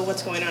 so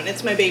what's going on?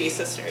 It's my baby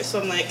sister.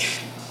 So I'm like,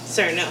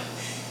 sir, no.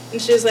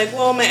 And she was like,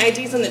 well, my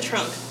ID's in the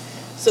trunk.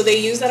 So they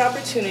use that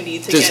opportunity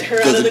to get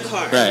her out of the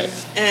car. Right.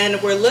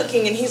 And we're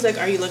looking, and he's like,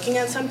 are you looking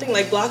at something?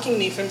 Like, blocking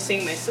me from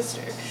seeing my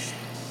sister.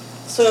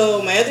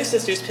 So my other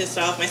sister's pissed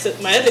off.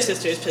 My other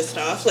sister is pissed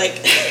off. Like,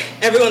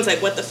 everyone's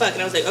like, what the fuck?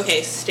 And I was like,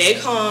 okay, stay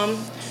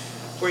calm.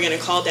 We're going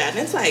to call Dad. And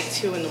it's like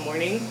 2 in the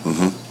morning,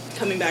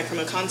 coming back from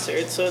a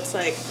concert. So it's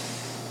like,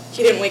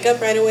 he didn't wake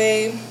up right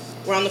away.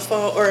 We're on the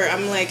phone. Or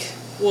I'm like,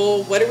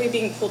 well, what are we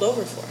being pulled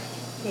over for?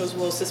 He goes,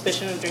 well,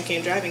 suspicion of drinking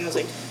and driving. I was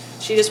like,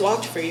 she just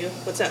walked for you.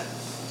 What's up?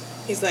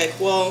 He's like,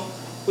 well,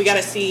 we got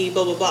to see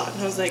blah, blah, blah.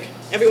 And I was like,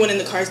 everyone in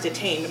the car's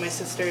detained. And my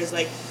sister is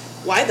like,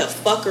 why the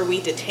fuck are we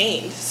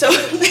detained? So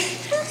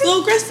it's a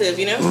little aggressive,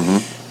 you know?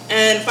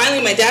 And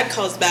finally my dad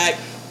calls back,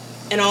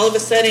 and all of a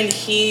sudden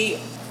he,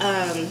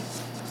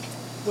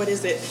 what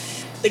is it?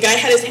 The guy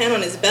had his hand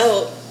on his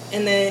belt,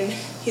 and then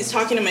he's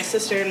talking to my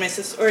sister, and my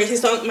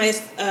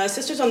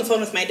sister's on the phone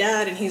with my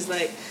dad, and he's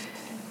like,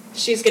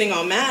 she's getting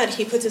all mad.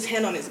 He puts his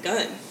hand on his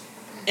gun,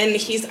 and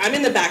I'm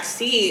in the back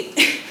seat.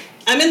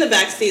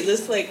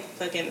 This like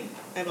fucking,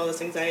 I have all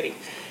this anxiety.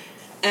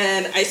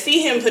 And I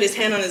see him put his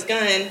hand on his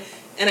gun,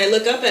 and I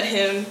look up at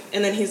him,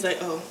 and then he's like,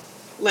 oh,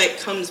 like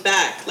comes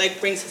back,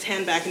 like brings his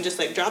hand back and just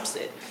like drops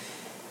it.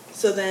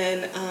 So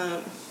then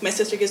my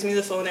sister gives me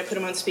the phone, I put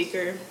him on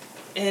speaker,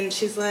 and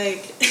she's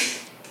like,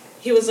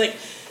 he was like,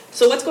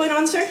 so what's going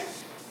on, sir?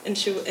 And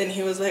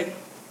he was like,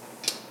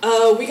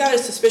 we got a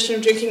suspicion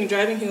of drinking and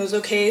driving. He goes,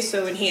 okay,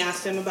 so, and he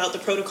asked him about the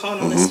protocol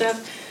and all this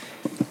stuff.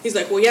 He's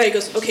like, well, yeah. He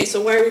goes, okay,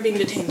 so why are we being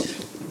detained?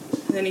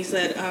 And then he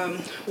said,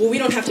 well, we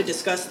don't have to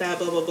discuss that,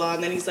 blah, blah, blah.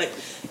 And then he's like,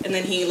 and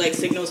then he like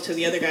signals to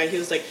the other guy. He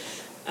was like,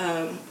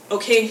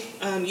 okay,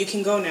 you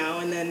can go now.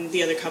 And then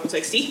the other cop was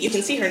like, see, you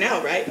can see her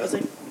now, right? I was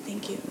like,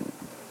 thank you,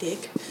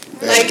 dick.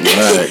 Like,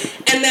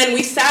 and then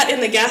we sat in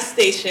the gas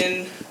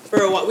station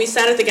for a while. We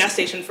sat at the gas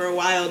station for a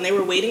while, and they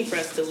were waiting for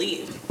us to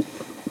leave.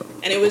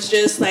 And it was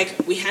just like,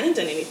 we hadn't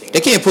done anything.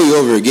 They can't pull you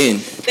over again.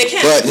 They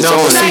can't. But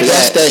no,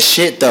 that's that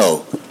shit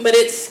though. But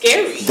it's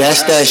scary.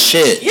 That's that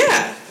shit.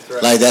 Yeah.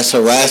 Like, that's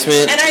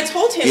harassment. And I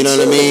told him, you know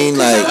what I mean?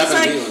 Like,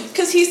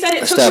 because he said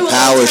it took you a long time. That's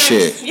that power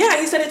shit.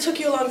 Yeah, he said it took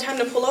you a long time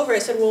to pull over. I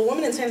said, well, a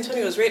woman in San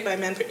Antonio was raped by a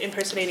man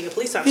impersonating a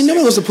police officer. He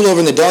never was to pull over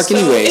in the dark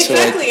anyway.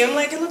 Exactly. So I'm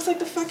like, it looks like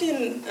the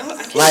fucking. Oh,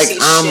 I can't like, see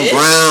I'm shit.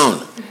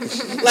 brown.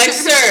 Like,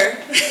 sir,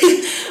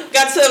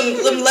 got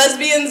some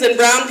lesbians and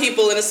brown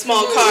people in a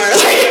small car.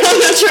 Like, I'm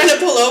not trying to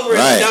pull over in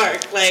the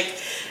dark. Like,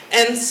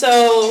 and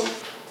so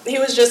he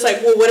was just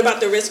like, well, what about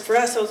the risk for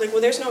us? I was like,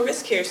 well, there's no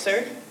risk here,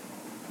 sir.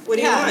 What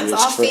do you want? It's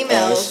all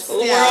females.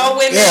 We're all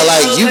women. Yeah,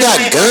 like, you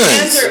got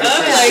guns.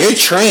 You're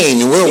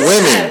trained, and we're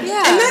women.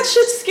 Yeah. And that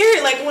shit's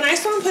scary. Like, when I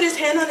saw him put his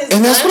hand on his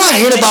And that's what I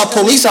hate about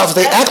police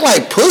officers. They act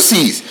like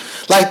pussies.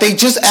 Like, they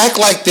just act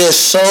like they're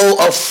so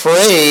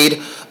afraid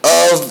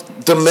of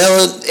the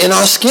melanin in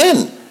our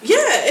skin.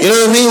 Yeah. You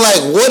know what I mean?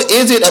 Like, what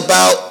is it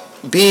about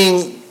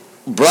being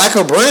black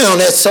or brown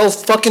that's so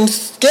fucking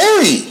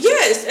scary?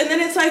 Yes, and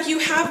then it's like you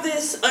have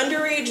this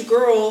underage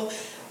girl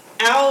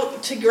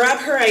out to grab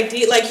her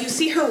ID. Like, you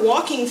see her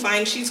walking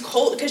fine. She's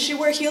cold because she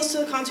wore heels to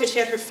the concert. She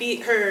had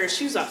her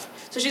shoes off.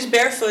 So she's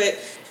barefoot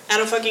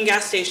at a fucking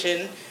gas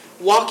station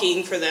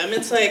walking for them.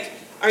 It's like,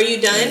 are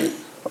you done?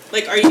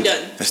 Like, are you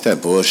done? That's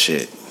that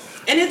bullshit.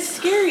 And it's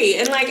scary.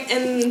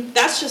 And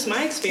that's just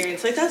my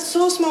experience. Like, that's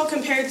so small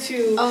compared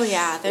to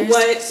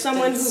what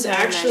someone who's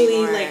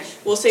actually, like,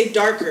 we'll say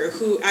darker,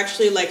 who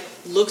actually, like,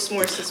 looks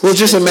more suspicious. Well,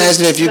 just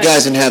imagine if you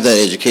guys didn't have that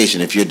education,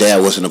 if your dad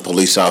wasn't a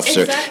police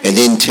officer and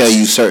didn't tell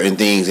you certain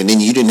things, and then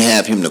you didn't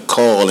have him to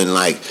call and,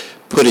 like,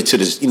 put it to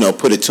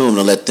him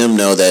to let them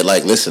know that,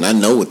 like, listen, I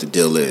know what the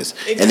deal is.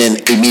 And then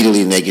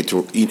immediately they get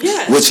to,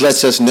 which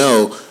lets us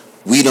know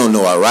we don't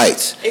know our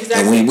rights.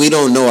 And when we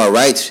don't know our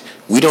rights,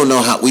 we don't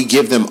know how, we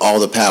give them all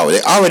the power.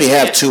 They already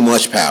have too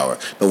much power.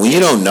 But when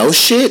you don't know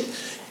shit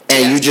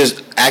and you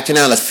just acting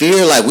out of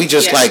fear, like, we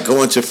just like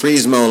go into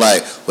freeze mode,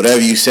 like, whatever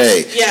you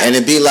say. And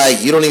it'd be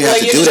like, you don't even have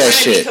to do that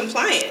shit. Be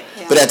compliant.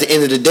 But at the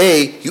end of the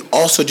day, you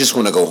also just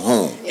want to go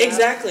home.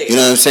 Exactly. You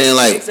know what I'm saying?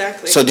 Like,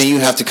 exactly. So then you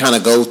have to kind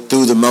of go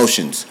through the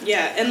motions.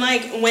 Yeah, and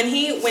like when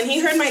he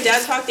heard my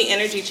dad talk, the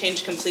energy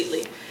changed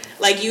completely.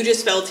 Like you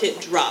just felt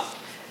it drop.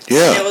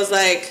 Yeah. And it was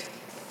like,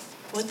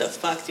 what the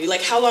fuck, dude?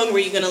 Like, how long were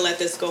you gonna let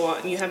this go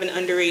on? You have an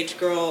underage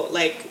girl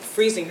like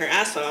freezing her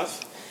ass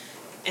off,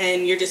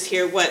 and you're just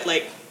here, what,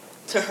 like,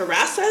 to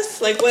harass us?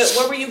 Like,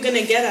 what were you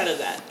gonna get out of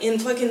that in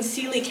fucking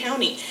Sealy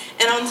County?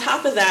 And on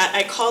top of that,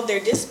 I called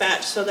their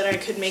dispatch so that I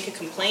could make a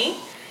complaint.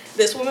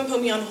 This woman put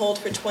me on hold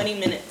for 20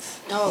 minutes.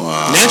 Oh.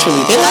 Wow.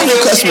 Naturally, they don't have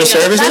no customer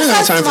service. They don't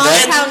have That's time for small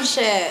that. town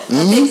shit.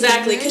 Mm-hmm.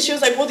 Exactly, because she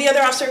was like, well, the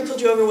other officer who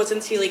pulled you over was in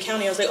Sealy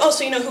County. I was like, oh,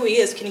 so you know who he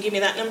is? Can you give me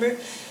that number?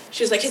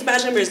 She was like, his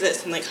badge number is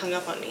this, and like hung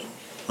up on me.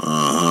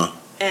 Uh-huh.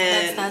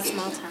 And that's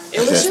small town. It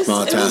was That's just,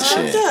 small it town was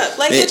shit. fucked up.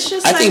 Like, it's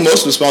just I like, think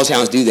most of the small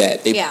towns do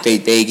that.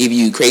 They give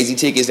you crazy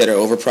tickets that are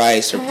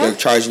overpriced, or they're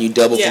charging you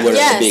double Yeah. for what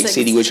Yes, a big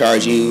city would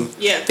charge you.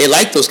 Yeah. They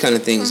like those kind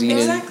of things. You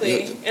know,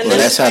 Exactly. you- And Well,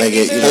 that's how they like,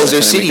 get you. Hold their That's how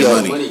they city make up.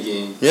 money. Money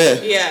game. Yeah.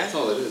 Yeah. That's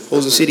all it is.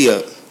 Holds the city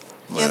up.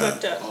 Yeah,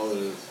 fucked up. All it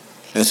is.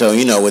 And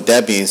so, with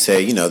that being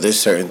said, there's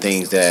certain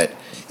things that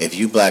if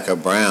you black or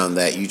brown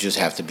that you just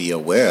have to be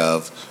aware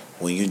of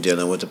when you're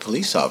dealing with a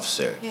police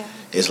officer. Yeah.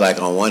 It's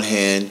like on one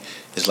hand,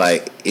 it's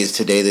like, is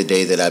today the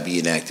day that I be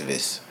an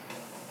activist?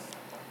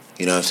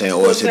 You know what I'm saying?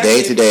 Or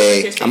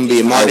today, I'm gonna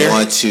be a I martyr.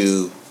 want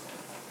to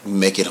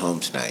make it home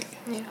tonight.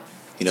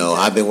 Yeah.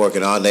 I've been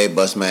working all day,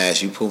 bust my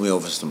ass. You pull me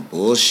over some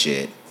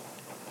bullshit,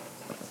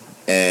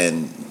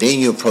 and then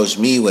you approach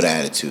me with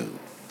attitude.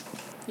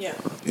 Yeah.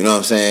 You know what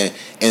I'm saying?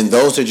 And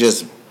those are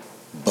just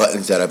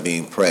buttons that are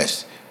being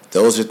pressed.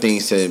 Those are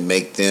things that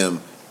make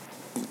them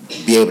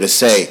be able to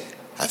say,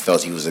 I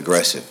felt he was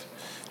aggressive.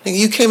 Nigga,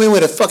 you came in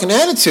with a fucking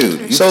attitude.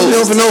 You So, pulled me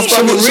over for no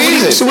fucking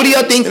reason. So what do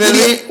y'all think? And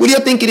then- What do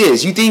y'all think it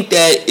is? You think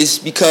that it's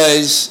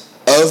because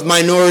of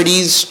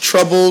minorities'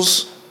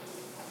 troubles,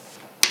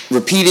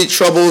 repeated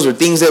troubles, or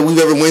things that we've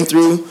ever went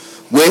through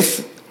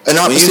with an When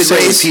you opposite say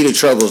race? repeated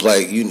troubles,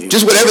 like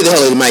Just whatever the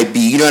hell it might be,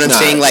 you know what I'm Nah.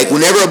 saying? Like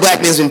whenever a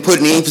black man's been put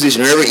in any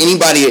position, whenever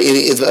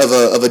anybody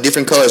of a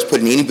different color is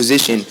put in any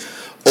position,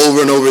 over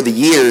and over the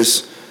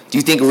years, do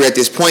you think we're at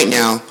this point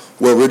now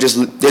where they're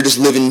just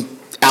living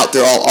out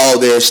there all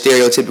their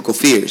stereotypical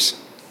fears?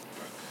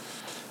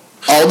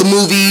 All the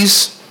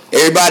movies,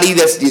 everybody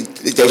that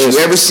you've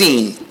ever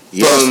seen,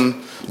 Yes.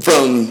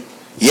 from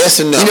yes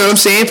and no. you know what I'm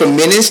saying? From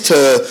Menace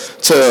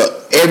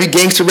to every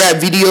gangster rap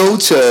video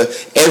to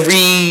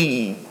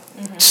every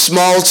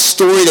small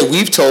story that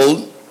we've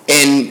told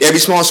and every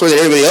small story that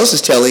everybody else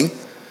is telling,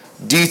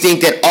 do you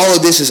think that all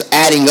of this is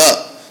adding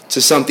up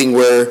to something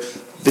where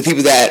the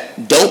people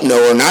that don't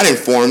know or not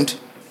informed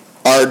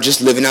are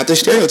just living out their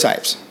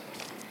stereotypes?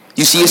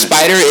 You see a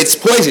spider, it's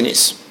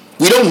poisonous.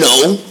 We don't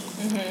know.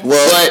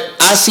 Well,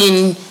 but I've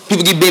seen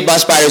people get bit by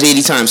spiders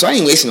 80 times, so I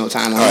ain't wasting no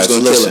time. I'm just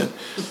going to kill them.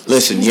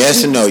 Listen,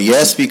 yes and no.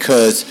 Yes,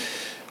 because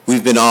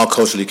we've been all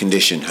culturally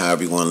conditioned,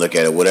 however you want to look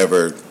at it.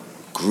 Whatever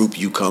group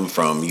you come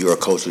from, you are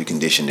culturally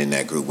conditioned in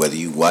that group. Whether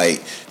you white,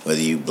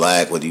 whether you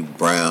black, whether you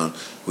brown,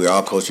 we're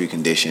all culturally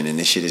conditioned, and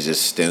this shit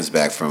just stems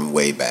back from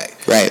way back.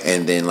 Right.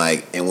 And then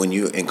and when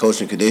you in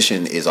culturally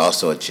conditioned is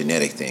also a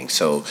genetic thing.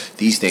 So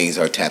these things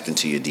are tapped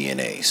into your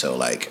DNA. So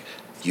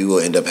you will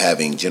end up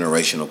having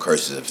generational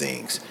curses of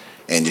things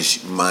and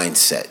just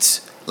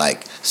mindsets.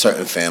 Like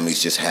certain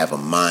families just have a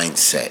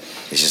mindset.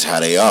 It's just how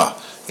they are.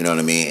 You know what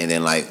I mean? And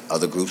then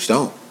other groups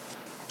don't.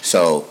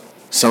 So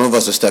some of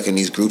us are stuck in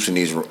these groups and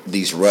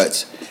these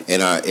ruts,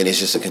 and it's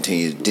just a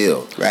continued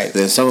deal. Right.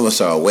 Then some of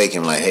us are awake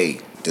and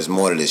hey, there's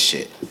more to this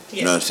shit. Yeah.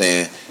 You know what I'm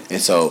saying?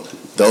 And so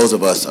those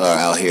of us are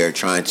out here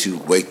trying to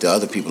wake the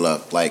other people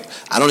up. I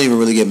don't even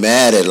really get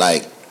mad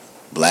at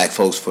black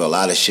folks for a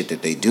lot of shit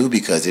that they do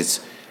because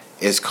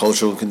it's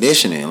cultural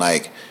conditioning.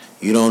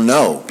 You don't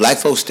know. Black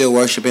folks still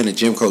worshiping the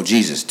Jim Crow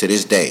Jesus to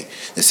this day.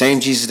 The same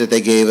Jesus that they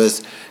gave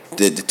us,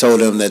 that told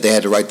them that they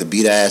had the right to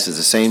beat ass, is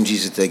the same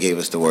Jesus they gave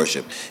us to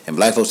worship. And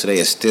black folks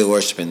today are still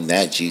worshiping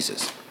that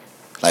Jesus.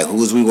 Who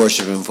was we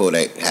worshiping before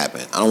that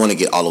happened? I don't want to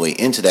get all the way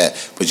into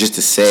that, but just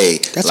to say,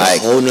 that's a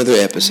whole nother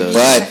episode.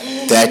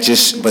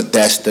 But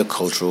that's the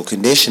cultural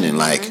conditioning.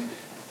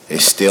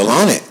 It's still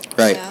on it,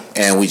 right? Yeah.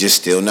 And we just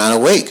still not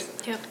awake.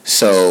 Yep.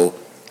 So.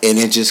 And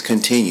it just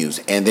continues.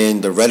 And then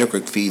the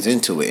rhetoric feeds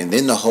into it. And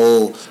then the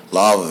whole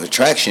law of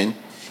attraction,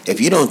 if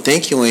you don't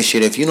think you ain't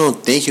shit, if you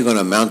don't think you're going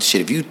to amount to shit,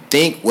 if you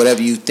think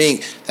whatever you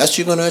think, that's what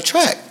you're going to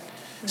attract.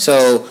 Mm-hmm.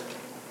 So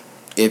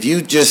if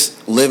you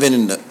just live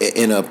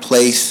in a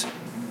place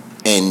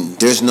and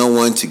there's no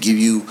one to give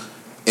you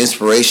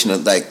inspiration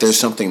of there's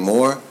something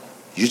more,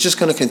 you're just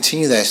going to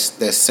continue that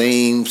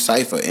same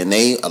cipher. And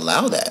they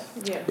allow that.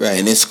 Yeah. Right.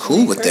 And it's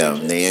cool with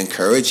them. They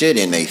encourage it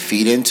and they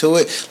feed into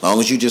it. As long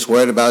as you just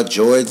worried about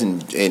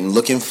Jordans and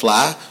looking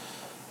fly,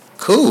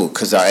 cool.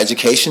 Because our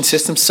education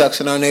system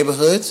sucks in our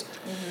neighborhoods.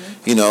 Mm-hmm.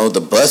 You know, the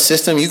bus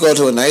system, you go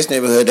to a nice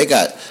neighborhood, they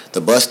got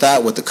the bus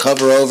stop with the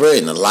cover over it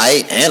and the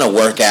light and a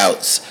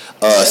workouts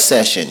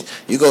session.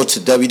 You go to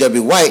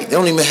WW White, they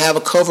don't even have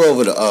a cover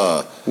over the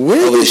Where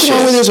are you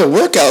going where there's a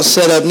workout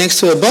set up next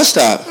to a bus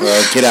stop?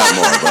 Well, get out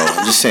more, bro.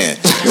 I'm just saying.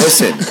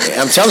 Listen,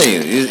 I'm telling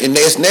you, in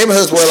there's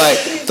neighborhoods where like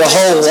the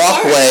whole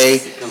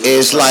walkway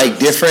is like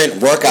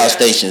different workout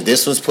stations.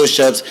 This one's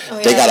push-ups.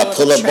 They got a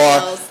pull-up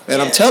bar. And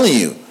I'm telling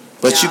you,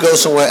 but you go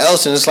somewhere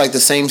else and it's like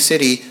the same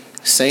city,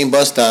 same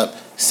bus stop,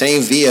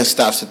 same via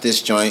stops at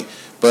this joint,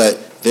 but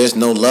there's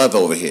no love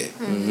over here.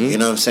 You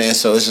know what I'm saying?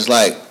 So it's just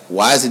like,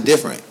 why is it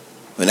different?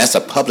 I mean, that's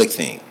a public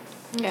thing.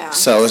 Yeah.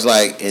 So it's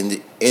like,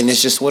 and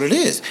it's just what it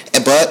is.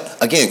 But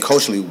again,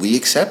 culturally, we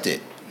accept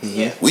it.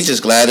 Yeah. We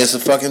just glad it's a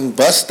fucking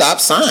bus stop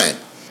sign.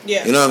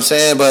 Yeah. You know what I'm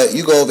saying? But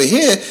you go over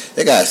here,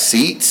 they got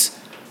seats.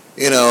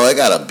 You know, they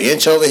got a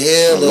bench over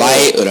here, A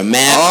light or the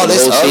map, all the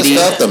this whole other city.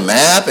 stuff, the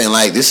map, and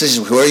like this is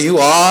where you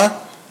are.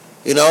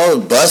 You know,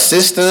 bus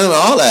system,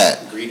 all that.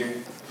 Greeter.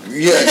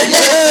 Yeah,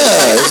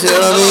 you know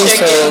what I mean.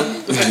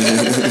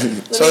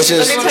 So it's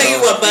just. Let me tell you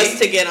what bus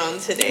to get on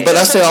today. But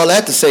I say all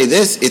that to say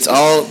this: it's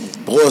all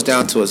boils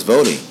down to us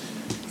voting.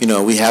 You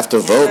know, we have to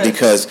vote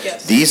because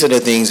these are the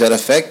things that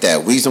affect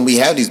that. Reason we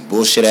have these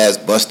bullshit ass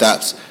bus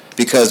stops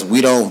because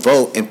we don't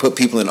vote and put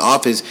people in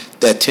office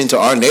that tend to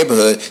our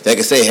neighborhood that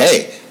can say,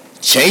 "Hey,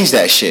 change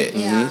that shit."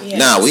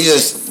 Nah, we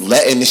just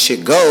letting the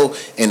shit go,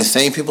 and the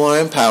same people are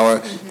in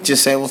power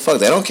just saying, "Well, fuck,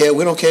 they don't care.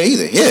 We don't care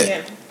either."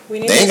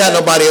 They ain't got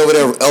nobody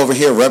over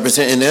here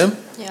representing them.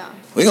 Yeah.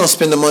 We gonna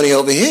spend the money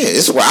over here.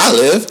 This is where I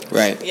live.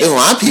 Right. This is where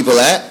my people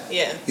at.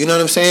 Yeah. You know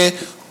what I'm saying?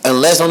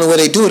 Unless the only way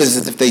they do it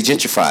is if they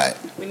gentrify it.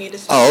 We need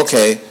to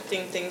okay.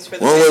 things for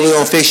the One way we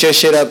gonna fix your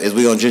shit up is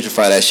we gonna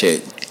gentrify that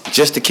shit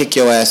just to kick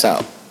your ass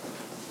out.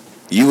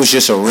 You was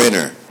just a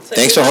renter. So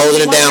Thanks for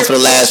holding it down for the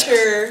last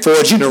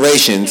 4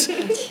 generations.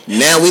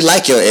 Now we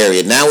like your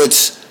area. Now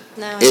it's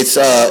it's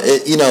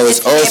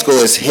old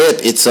school. It's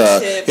hip. It's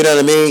you know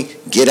what I mean.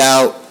 Get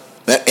out,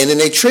 and then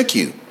they trick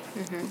you.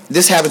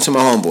 This happened to my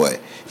homeboy.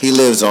 He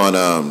lives on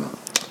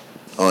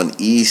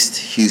East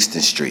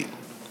Houston Street.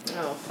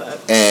 Oh fuck.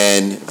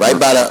 And right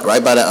by the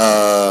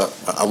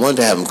I wanted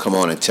to have him come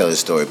on and tell his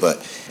story,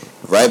 but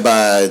right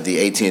by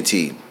the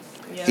AT&T,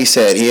 he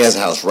said he has a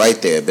house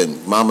right there.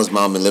 Mama's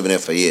mom been living there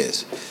for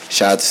years.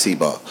 Shout out to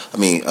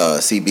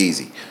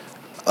CBeezy.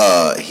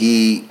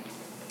 He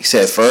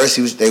said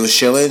first they was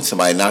chilling.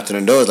 Somebody knocked on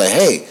the door. Was like,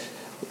 "Hey,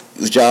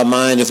 would y'all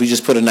mind if we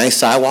just put a nice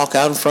sidewalk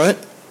out in front?"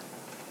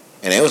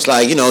 And it was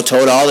like,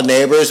 told all the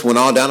neighbors, went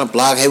all down the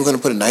block, "Hey, we're going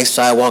to put a nice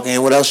sidewalk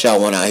in. What else y'all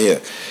want out here?"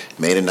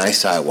 Made a nice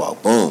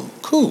sidewalk. Boom.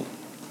 Cool.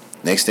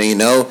 Next thing you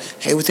know,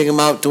 "Hey, we're thinking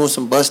about doing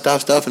some bus stop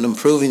stuff and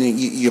improving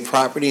your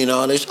property and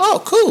all this." "Oh,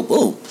 cool.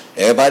 Boom."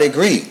 Everybody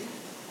agreed.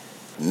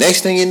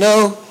 Next thing you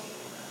know,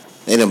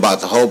 they done bought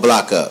the whole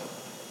block up.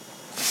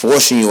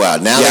 Forcing you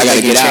out. Now they got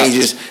to get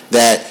changes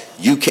that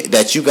you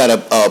got to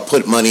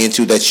put money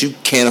into that you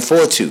can't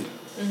afford to.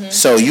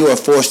 So you are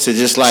forced to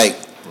just like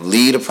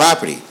leave the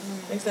property.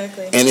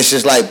 Exactly. And it's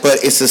just like,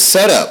 but it's a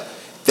setup.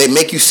 They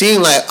make you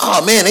seem like,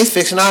 "Oh man, they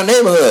fixing our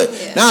neighborhood."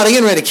 Yeah. Now they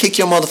getting ready to kick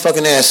your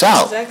motherfucking ass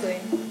out. Exactly.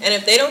 And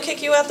if they don't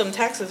kick you out, them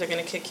taxes are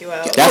gonna kick you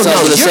out. That's what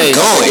I was gonna say.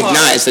 Going. If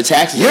not, it's the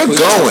taxes. You're going.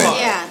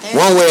 Yeah.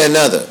 One way or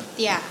another.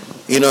 Yeah.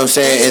 You know what I'm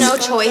saying? There's And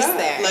no choice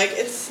there. Like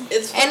it's.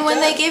 And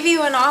when they give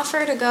you an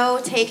offer to go,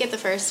 take it the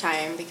first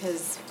time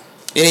because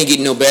It ain't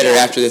getting no better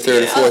after the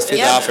third or fourth,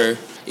 fifth offer.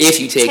 If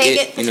you take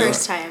it the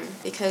first time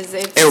because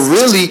it's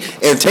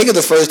and take it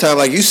the first time,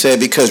 like you said,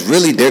 because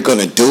really they're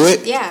gonna do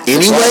it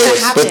anyway.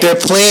 But they're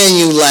playing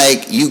you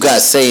like you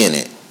got say in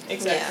it.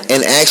 Exactly.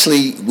 And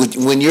actually,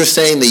 when you're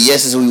saying the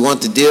yeses, we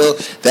want the deal,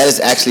 that is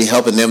actually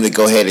helping them to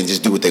go ahead and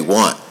just do what they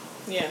want.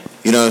 Yeah.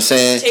 You know what I'm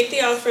saying? Take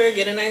the offer,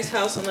 get a nice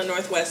house on the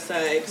northwest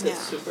side because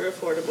it's super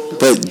affordable.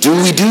 But do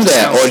we do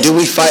that, or do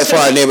we fight for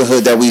our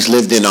neighborhood that we've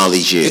lived in all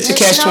these years? It's a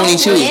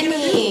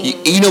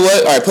catch-22. You know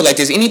what? All right, put it like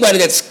this: anybody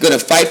that's gonna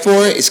fight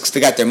for it, it's 'cause they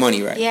got their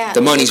money right. Yeah,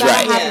 the money's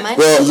right. money.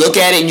 Well, look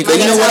at it and you go,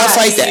 you know what? I'll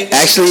fight that.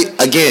 Actually,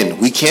 again,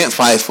 we can't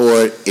fight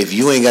for it if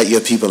you ain't got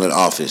your people in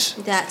office.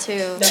 That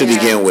too. To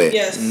begin with.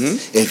 Yes.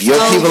 If your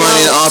people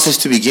aren't in office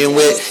to begin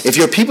with, if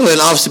your people are in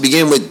office to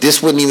begin with,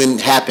 this wouldn't even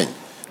happen.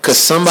 Because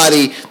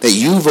somebody that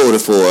you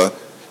voted for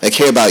that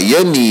care about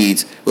your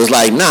needs was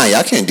like, "Nah,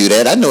 y'all can't do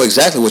that. I know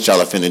exactly what y'all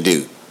are finna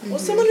do." Well,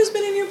 someone who's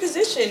been in your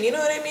position, you know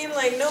what I mean?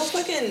 Like, no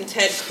fucking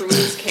Ted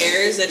Cruz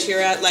cares that you're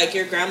at, like,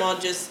 your grandma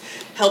just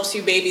helps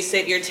you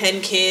babysit your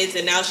 10 kids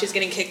and now she's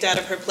getting kicked out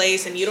of her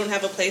place and you don't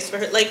have a place for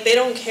her. Like, they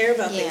don't care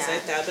about things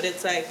like that. But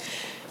it's like,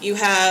 you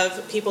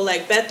have people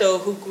like Beto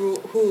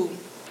who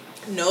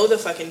know the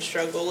fucking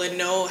struggle and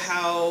know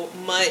how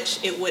much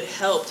it would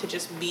help to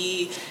just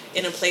be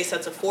in a place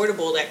that's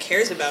affordable, that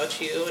cares about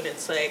you. And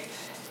it's like,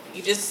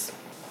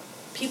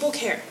 people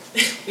care.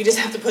 We just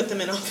have to put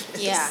them in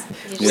office. Yeah.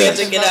 We have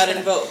to get out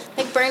and vote.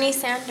 Like Bernie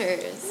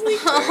Sanders.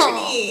 Like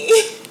Bernie.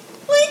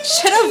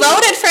 Should have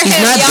voted for him,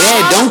 He's not y'all.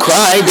 dead. Don't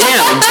cry.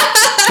 Damn.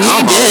 He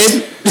dead.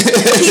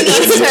 He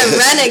needs to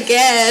run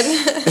again.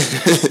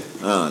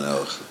 I don't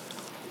know.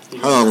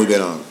 How long we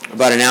been on?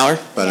 About an hour?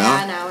 About an Yeah,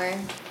 hour? an hour.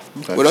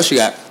 Okay. What else you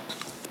got?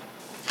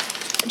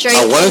 Drake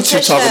I wanted and to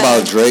talk Trisha.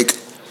 about Drake,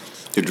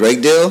 the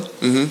Drake deal,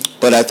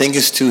 but I think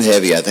it's too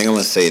heavy. I think I'm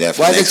going to say that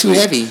for Why is next it too week.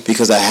 heavy?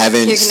 Because I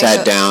haven't You're gonna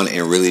sat go- down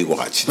and really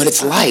watched But it.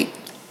 it's light.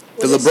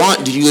 The What is LeBron,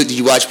 it? did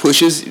you watch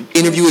Push's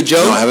interview with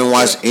Joe? No, I haven't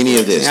watched any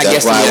of this. I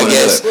That's guess, why I want to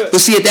guess. do it. But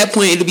see, at that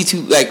point, it'll be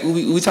too, like,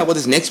 we talk about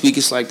this next week.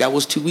 It's like, that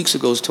was 2 weeks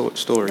ago's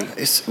story.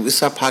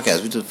 It's our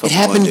podcast. We just It fucking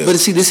happened, want to do. but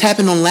see, this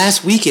happened on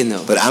last weekend,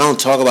 though. But I don't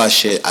talk about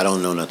shit I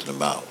don't know nothing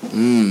about.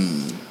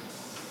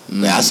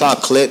 Like, I saw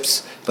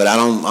clips, but I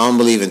don't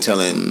believe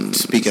in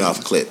speaking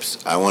off clips.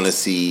 I want to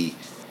see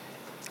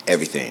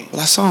everything.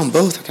 Well, I saw them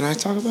both. Can I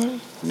talk about it?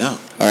 No. All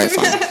right,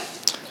 fine.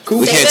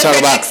 We Save can't it talk for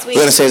about. next We're week.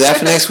 gonna save that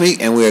for next week,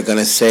 and we're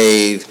gonna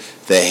save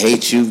the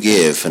hate you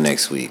give for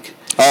next week.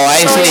 Oh, I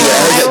ain't seen yeah,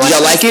 it. I Did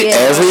y'all like it? watched it.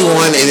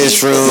 Everyone in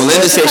this room,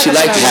 Melinda said she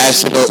liked it.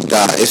 has to go.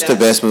 God, it's the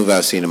best movie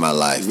I've seen in my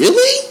life.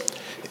 Really?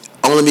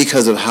 Only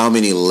because of how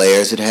many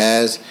layers it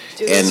has,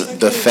 Dude, and that's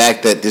the fucking-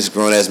 fact that this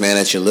grown ass man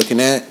that you're looking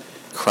at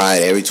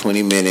cried every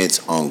 20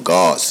 minutes on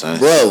God, son.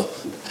 Bro,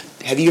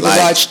 have you ever Like-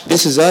 watched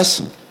This Is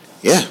Us?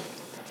 Yeah,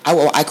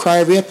 I cry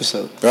every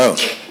episode. bro.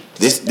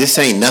 This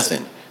ain't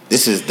nothing.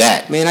 This is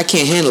that. Man, I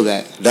can't handle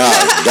that.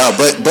 Dog,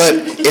 but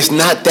it's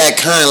not that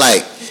kind.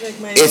 Like,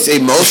 it's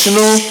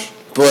emotional,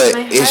 but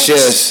My it's heart.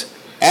 just.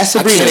 Ask I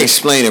Sabrina. can't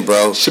explain it,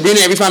 bro. Sabrina,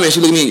 every 5 minutes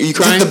she look at me. Are you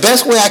crying? The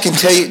best way I can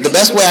tell you, the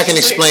best way I can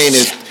explain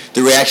is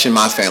the reaction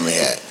my family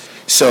had.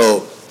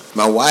 So,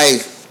 my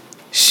wife,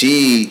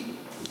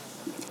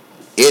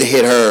 it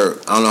hit her.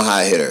 I don't know how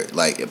it hit her.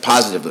 Like,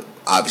 positive,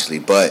 obviously,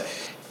 but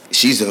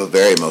she's a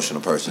very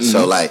emotional person.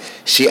 So, like,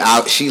 she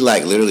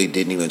like literally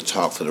didn't even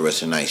talk for the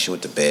rest of the night. She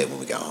went to bed when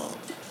we got home.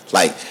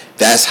 Like,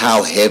 that's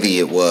how heavy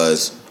it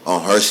was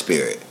on her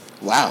spirit.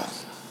 Wow.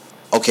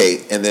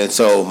 Okay, and then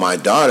so my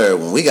daughter,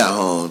 when we got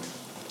home,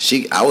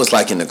 I was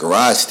like in the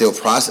garage still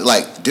processing.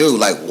 Like, dude,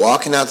 like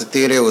walking out the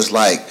theater was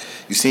like,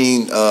 you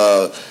seen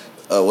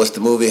what's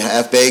the movie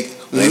Half Baked?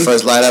 When they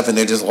first light up and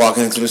they're just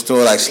walking into the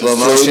store like slow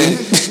motion.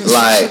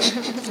 Like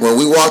when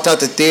we walked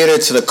out the theater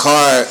to the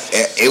car,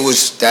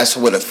 that's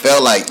what it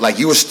felt like. Like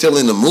you were still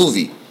in the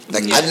movie.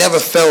 Like I never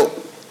felt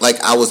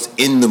like I was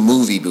in the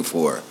movie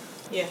before.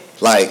 Yeah.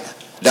 Like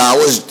I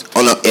was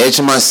on the edge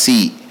of my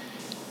seat.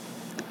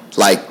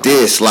 Like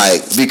this,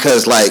 like,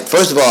 because, like,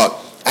 first of all,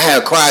 I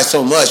had cried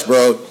so much,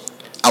 bro.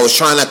 I was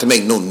trying not to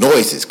make no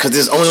noises because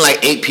there's only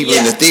like 8 people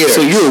in the theater.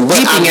 So you were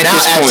weeping at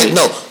this point.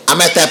 No, I'm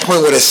at that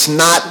point where the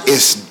snot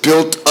is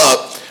built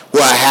up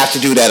where I have to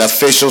do that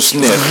official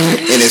sniff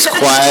in this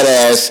quiet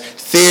ass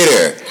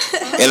theater.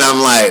 And I'm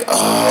like,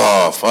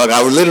 oh, fuck.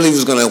 I literally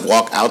was going to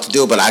walk out to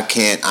do it, but I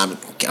can't. I'm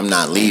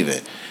not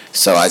leaving.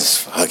 So I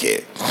just, fuck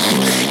it.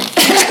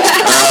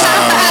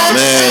 Oh,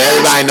 man.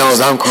 Everybody knows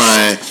I'm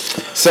crying.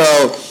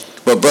 So...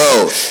 But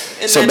bro,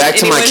 And so then back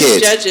to my anyone who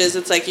kids. judges,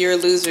 it's like you're a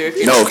loser if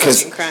you're No, not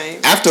because fucking crying.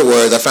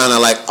 afterwards I found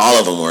out like all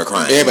of them were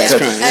crying. Everybody's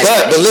crying.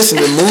 But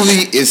listen, the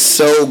movie is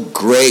so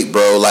great,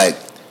 bro. Like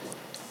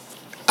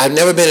I've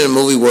never been in a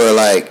movie where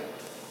like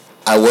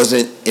I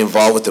wasn't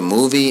involved with the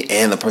movie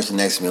and the person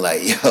next to me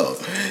like,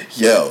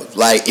 yo,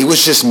 like it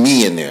was just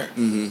me in there.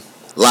 Mm-hmm.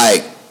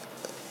 Like,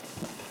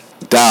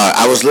 dog,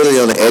 I was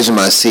literally on the edge of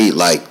my seat,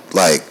 like,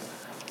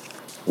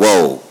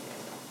 whoa.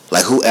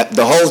 Like who?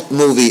 The whole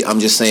movie, I'm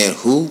just saying,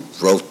 who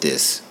wrote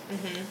this?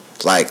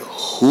 Mm-hmm. Like,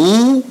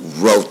 who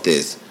wrote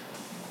this?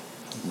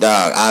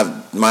 Dog,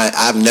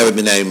 I've never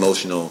been that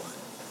emotional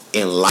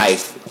in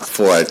life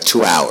for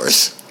 2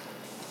 hours.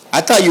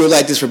 I thought you were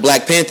like this for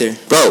Black Panther.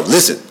 Bro,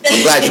 listen,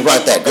 I'm glad you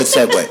brought that. Good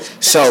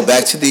segue. So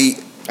back to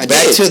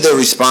the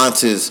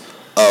responses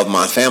of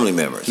my family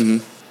members.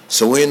 Mm-hmm.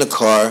 So we're in the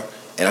car,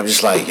 and I'm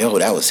just like, yo,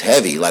 that was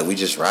heavy. Like we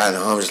just riding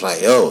home, just like,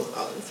 yo.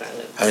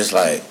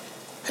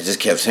 I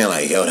just kept saying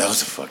like, yo, that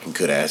was a fucking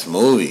good ass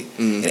movie.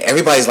 Mm-hmm. And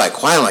everybody's like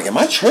quiet. I'm like, am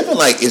I tripping?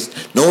 Like,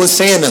 no one's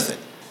saying nothing.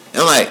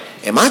 And I'm like,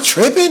 am I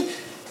tripping?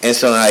 And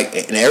so like,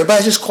 and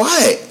everybody's just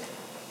quiet.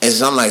 And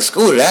so I'm like,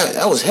 Scooter,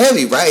 that was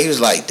heavy, right? He was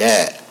like,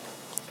 Dad,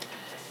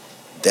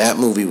 that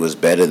movie was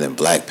better than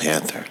Black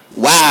Panther.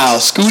 Wow,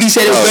 Scooty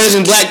said it was better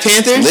than Black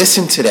Panther?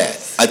 Listen to that.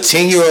 A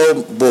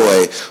 10-year-old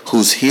boy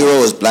whose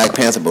hero is Black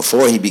Panther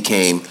before he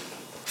became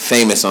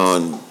famous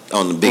on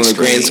the big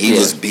screen.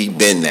 He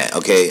been that,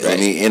 okay? Right. Let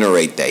me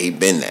iterate that. He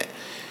been that.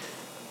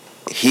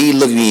 He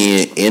looked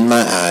me in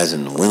my eyes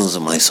and the windows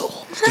of my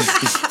soul.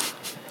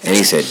 And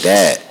he said,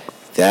 Dad,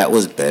 that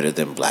was better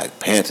than Black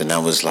Panther. And I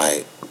was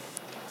like,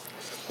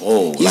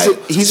 whoa.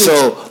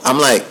 So I'm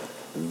like,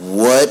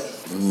 what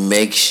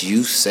makes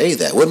you say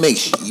that? What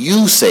makes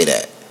you say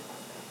that?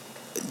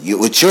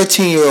 With your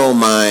 10-year-old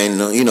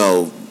mind, you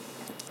know,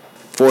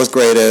 4th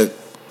grader,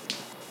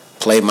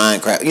 play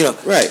Minecraft, you know.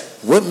 Right.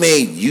 What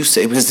made you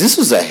say, because this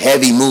was a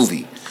heavy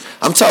movie.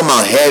 I'm talking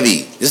about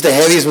heavy. This is the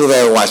heaviest movie I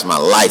ever watched in my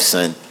life,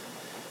 son.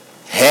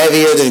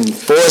 Heavier than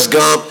Forrest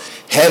Gump,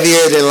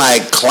 heavier than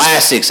like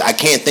classics. I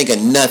can't think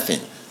of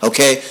nothing,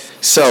 okay?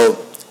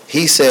 So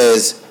he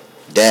says,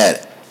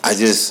 Dad, I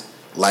just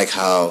like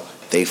how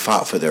they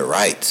fought for their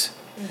rights.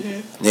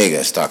 Mm-hmm. Nigga,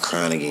 I start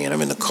crying again.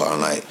 I'm in the car.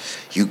 I'm like,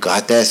 you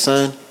got that,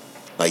 son?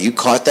 Like, you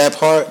caught that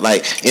part?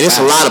 Like, and it's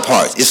a lot of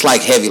parts. It's,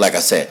 like, heavy, like I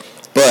said.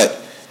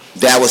 But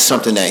that was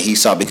something that he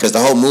saw, because the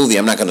whole movie,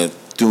 I'm not going to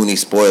do any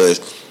spoilers,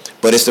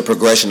 but it's the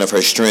progression of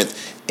her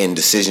strength and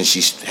decisions she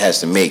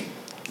has to make.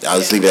 I'll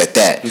just leave it at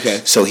that.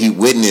 Okay. So he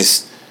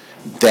witnessed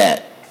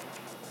that,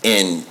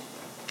 and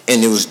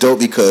it was dope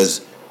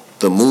because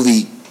the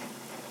movie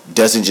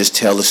doesn't just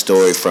tell the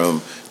story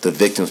from the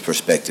victim's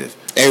perspective.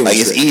 Like,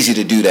 it's easy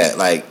to do that,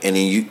 like, and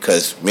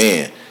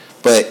then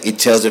but it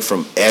tells it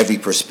from every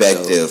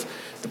perspective.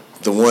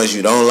 The ones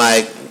you don't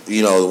like,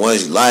 the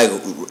ones you like,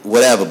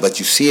 whatever, but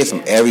you see it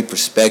from every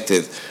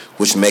perspective,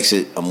 which makes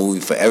it a movie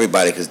for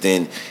everybody, because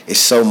then it's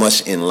so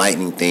much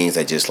enlightening things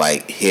that just,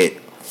 like, hit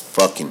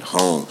fucking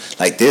home.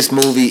 Like, this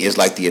movie is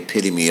like the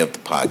epitome of the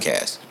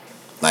podcast.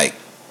 Like,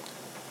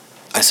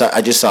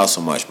 I just saw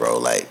so much, bro.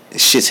 Like,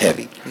 this shit's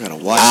heavy.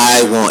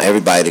 I want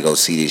everybody to go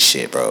see this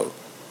shit, bro.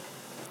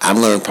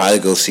 I'm gonna probably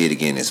go see it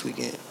again this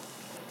weekend.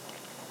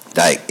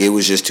 Like, it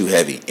was just too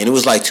heavy, and it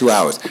was like 2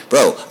 hours,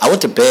 bro. I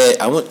went to bed.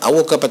 I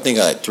woke up, I think,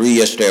 at 3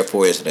 yesterday or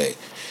 4 yesterday.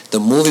 The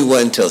movie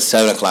wasn't until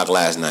 7:00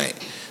 last night.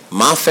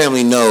 My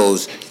family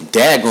knows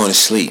Dad going to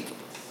sleep.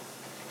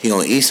 He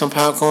gonna eat some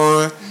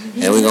popcorn,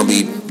 and we're gonna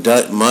be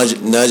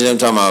nudging him,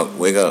 talking about,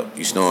 wake up,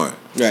 you snoring.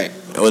 Right.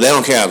 Well, they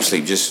don't care I'm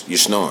asleep, just you're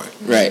snoring.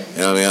 Right.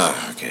 You know what I mean?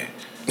 Oh, okay.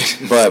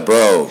 But,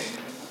 bro,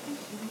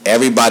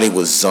 everybody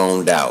was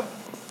zoned out.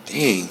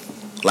 Dang.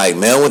 Like,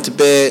 Mel went to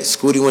bed,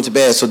 Scooty went to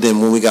bed. So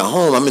then when we got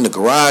home, I'm in the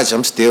garage.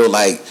 I'm still,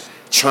 like,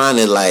 trying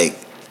to, like,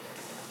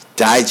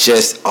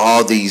 digest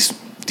all these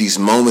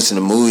moments in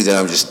the movie that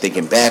I'm just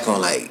thinking back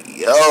on, like,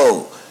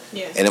 yo.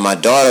 Yeah. And then my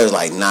daughter,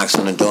 like, knocks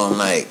on the door. I'm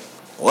like,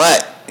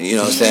 what? You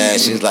know what I'm saying?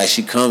 She's like,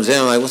 she comes in.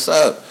 I'm like, what's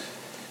up?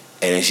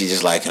 And then she's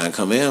just like, can I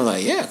come in? I'm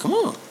like, yeah, come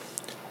on.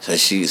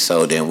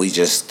 So then we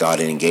just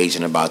started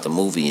engaging about the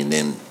movie. And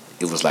then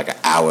it was like an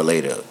hour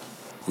later,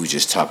 we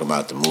just talking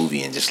about the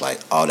movie and just, like,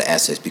 all the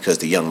assets. Because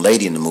the young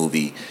lady in the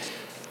movie,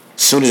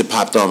 as soon as it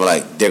popped on, we're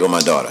like, there go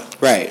my daughter.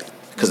 Right.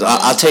 Because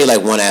I'll tell you,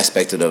 like, one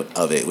aspect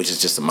of it, which is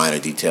just a minor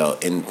detail,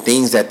 and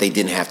things that they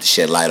didn't have to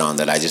shed light on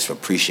that I just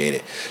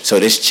appreciated. So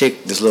this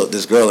chick,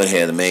 this girl in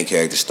here, the main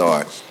character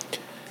star,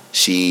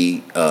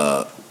 she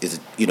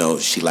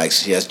she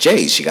has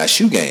J's. She got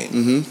shoe game.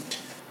 Mm-hmm.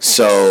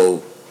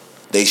 So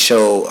they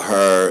show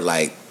her,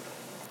 like,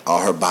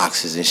 all her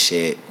boxes and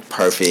shit.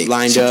 Perfect.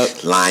 Lined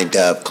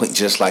up. Clean,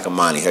 just like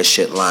Amani. Her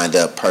shit lined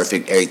up,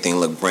 perfect. Everything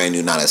looked brand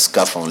new, not a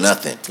scuff on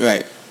nothing.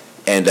 Right.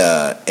 And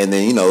then,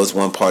 it's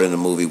one part in the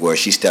movie where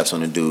she steps on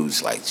the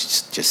dude's, like,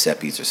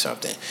 Giuseppe's or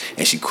something.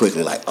 And she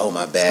quickly, like, oh,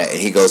 my bad. And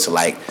he goes to,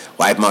 like,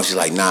 wipe him off. She's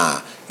like,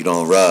 nah, you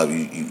don't rub.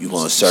 You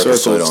going to circle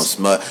so it don't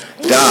smut.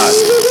 Dog,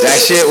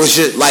 that shit was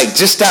just, like,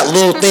 just that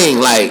little thing.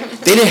 Like,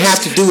 they didn't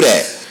have to do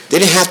that. They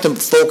didn't have to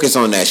focus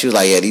on that. She was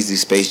like, yeah, these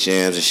Space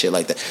Jams and shit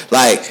like that.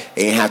 Like,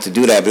 they didn't have to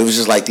do that, but it was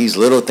just like these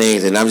little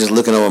things, and I'm just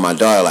looking over my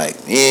daughter like,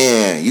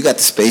 yeah, you got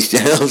the Space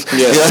Jams. Yeah.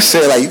 You know what I'm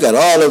saying? Like, you got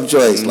all them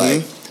joints. Mm-hmm.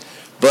 Like,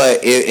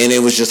 but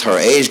it was just her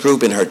age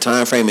group and her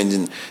time frame, and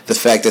then the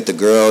fact that the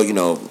girl,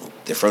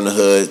 they're from the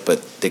hood,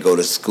 but they go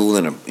to school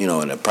in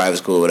a private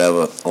school or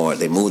whatever, or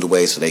they moved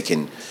away so they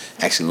can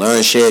actually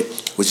learn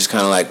shit, which is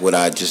kind of like what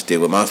I just did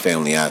with my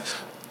family. I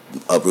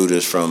uprooted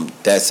us from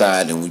that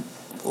side, and we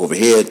over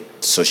here,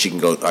 so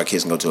our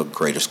kids can go to a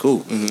greater school.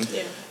 Mm-hmm.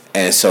 Yeah.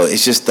 And so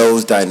it's just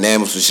those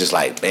dynamics was just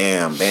like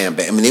bam, bam,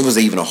 bam. I mean, it was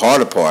even a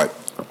harder part,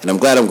 and I'm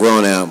glad I'm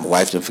grown now. My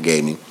wife done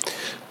forgave me,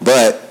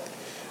 but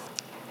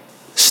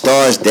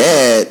Star's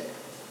dad,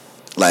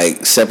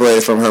 like,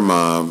 separated from her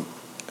mom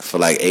for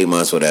like 8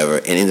 months, whatever,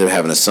 and ended up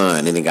having a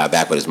son, and then got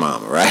back with his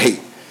mama, right?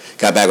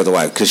 Got back with the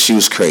wife because she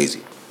was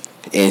crazy,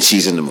 and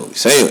she's in the movie.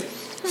 So anyway,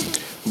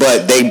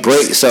 but they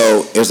break.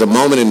 So there's a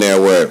moment in there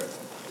where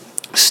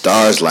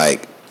Star's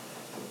like,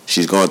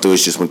 she's going through it.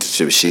 She just went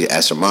to. She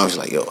asked her mom. She's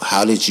like, "Yo,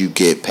 how did you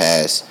get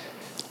past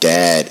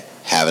Dad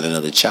having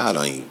another child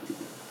on you,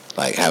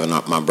 like having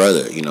my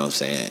brother?" You know what I'm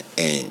saying?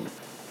 And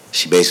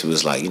she basically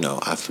was like,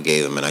 I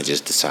forgave him, and I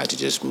just decided to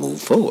just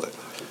move forward.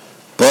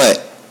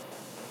 But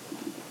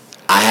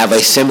I have a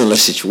similar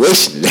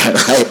situation to that,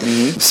 right?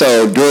 Mm-hmm.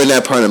 So during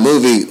that part of the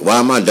movie,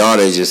 while my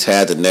daughter just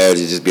had the nerve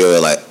to just be able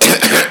to, like,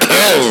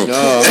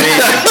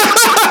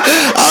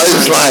 I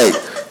was like,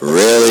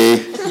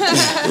 really?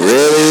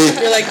 Really?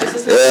 You're like,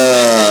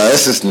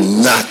 this is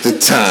not the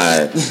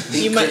time.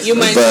 You might do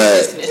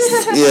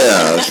business.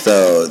 Yeah,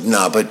 so,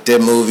 but that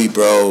movie,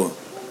 bro,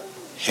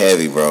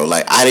 heavy, bro.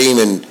 Like, I didn't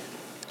even,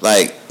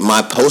 like,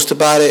 my post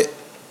about it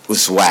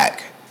was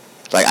whack.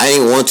 Like, I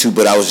didn't want to,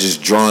 but I was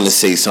just drawn to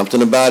say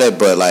something about it,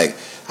 but, like,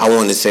 I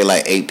wanted to say,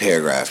 like, 8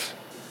 paragraphs.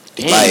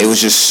 Damn. Like, it was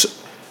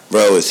just,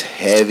 bro, it's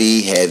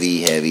heavy.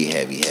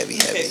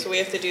 Okay, so we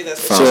have to do this.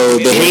 So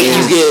The Hate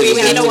You Give,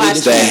 we need to watch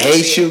The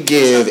Hate You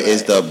Give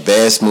is the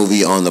best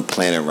movie on the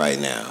planet right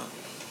now.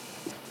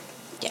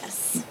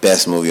 Yes.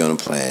 Best movie on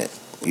the planet.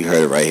 You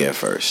heard it right here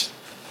first.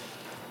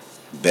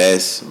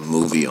 Best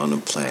movie on the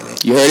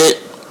planet. You heard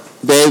it,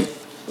 babe?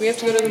 We have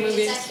to go to the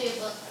movies.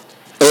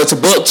 Oh, it's a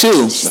book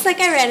too. She's like,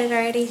 I read it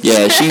already.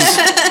 Yeah,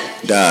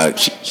 Dog.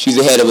 she's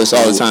ahead of us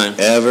all the time.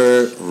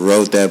 Whoever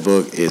wrote that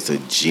book is a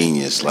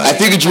genius. Like, I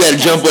figured you had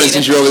to jump on it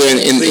since you're over there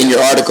in your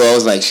article. I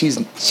was like, she's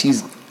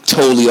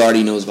totally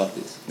already knows about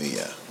this.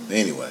 yeah.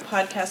 Anyway.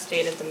 Podcast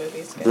dated the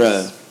movies, guys.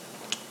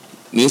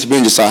 Bruh. Me and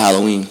Sabrina just saw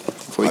Halloween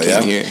before we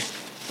came here.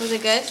 Was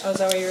it good? Oh, is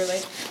that where you were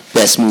late?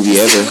 Best movie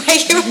ever.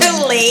 You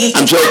were late.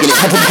 I'm joking. It's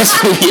not the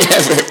best movie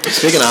ever.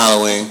 Speaking of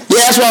Halloween.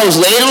 Yeah, that's why I was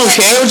late. I don't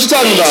care. What you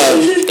talking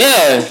about?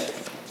 Yeah.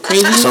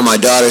 Crazy. So my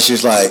daughter,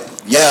 she's like,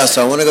 yeah,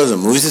 so I want to go to the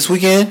movies this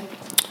weekend.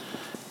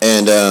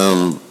 And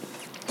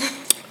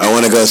I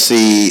want to go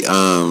see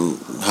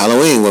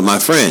Halloween with my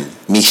friend,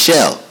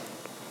 Michelle.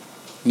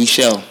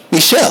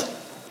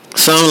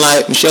 So I'm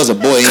like, Michelle's a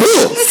boy.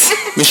 cool.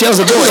 Michelle's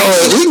a boy.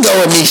 We can go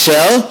with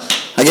Michelle.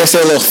 I guess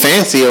they're a little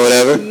fancy or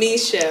whatever.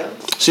 Michelle.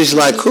 She's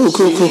like, cool.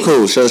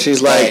 So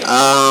she's like,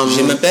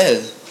 Je m'appelle.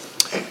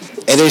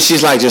 and then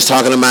she's like just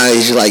talking about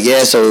it. She's like,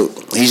 yeah, so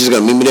he's just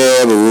going to meet me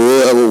there.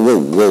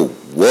 But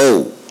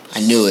whoa. I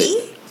knew it.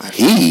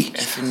 He?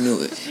 I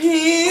knew it.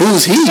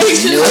 Who's he?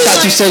 I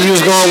thought you said you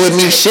was going with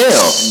Michelle.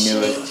 I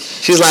knew it.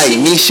 She's like,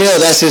 Michelle,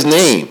 that's his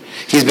name.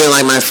 He's been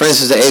like my friend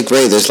since the 8th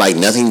grade. There's like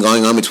nothing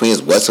going on between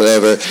us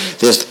whatsoever.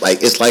 There's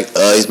like, it's like,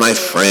 he's my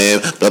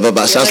friend, blah, blah,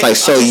 blah. So I was like,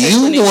 so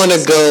you want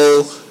to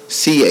go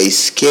see a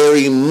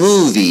scary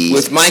movie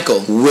With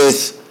Michael.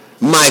 with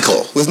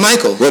Michael. With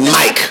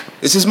Mike.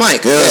 This is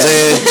Mike. You know what I'm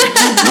saying?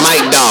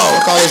 Mike I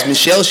Dog. call this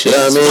Michelle shit. You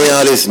know what I mean?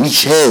 All this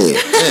Michelle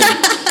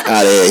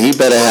out there. He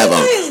better have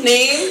What's a his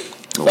name?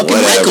 Fucking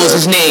Michael's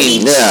his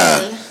name.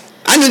 Yeah.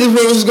 I knew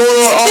this was going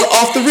on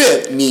off the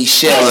rip.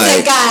 Michelle.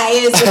 It's a guy,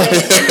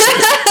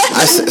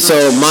 isn't it?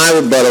 So my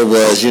rebuttal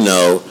was,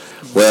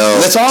 well,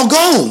 Let's all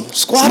go.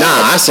 Squad nah,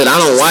 up. I said I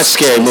don't watch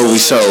scary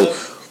movies, so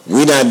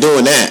we not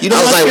doing that. You don't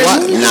I was watch like, scary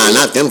what? movies? Nah,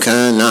 not them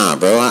kind. Nah,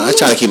 bro. I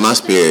try to keep my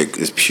spirit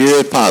as pure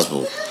as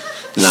possible.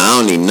 Nah, I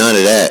don't need none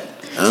of that.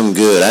 I'm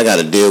good. I got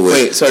to deal with.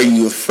 Wait, so are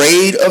you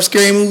afraid of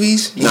scary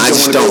movies? No, I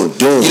just don't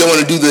do them. You don't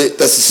want to do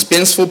the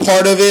suspenseful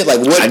part of it? Like,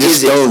 what I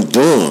just is it? don't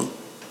do them.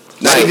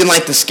 Not even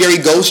like the scary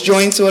ghost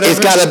joints or whatever?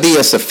 It's got to be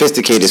a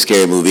sophisticated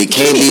scary movie. It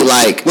can't be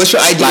like. What's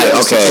your idea like,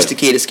 of a okay.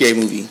 sophisticated scary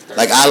movie?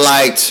 Like I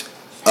liked.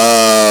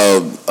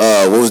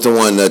 What was the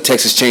one? The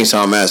Texas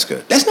Chainsaw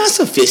Massacre. That's not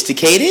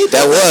sophisticated.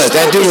 That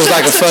dude was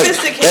like a fuck.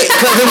 Sophisticated.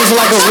 Because it was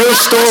like a real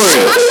story.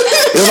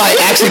 It was like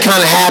actually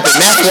kind of happened.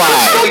 That's why.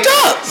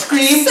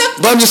 Scream.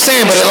 But I'm just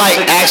saying, but it like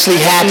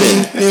actually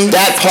happened.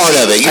 That part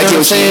of it. You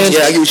know what I'm saying?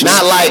 Yeah, I get what you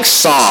Not mean. like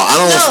Saw. I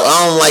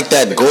don't like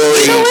that gory.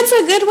 You know what's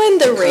a good one?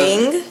 The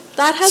Ring.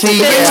 That has See, a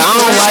good yeah, I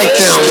don't like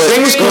them.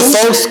 When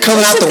folks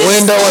coming out the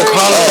window and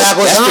crawling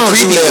backwards, That's I the don't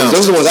do creepy them. ones.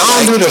 Those are the ones I I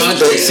don't do like.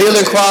 the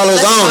ceiling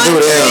crawlers. I don't do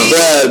them.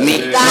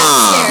 Bruh,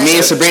 That's me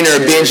and Sabrina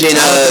are binging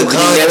the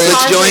new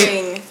Netflix joint.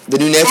 The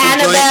new Netflix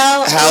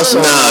Annabelle. joint. House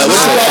of... Nah, what's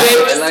it called, babe?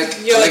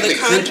 I like the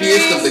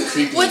creepiest of the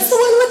creepiest. What's the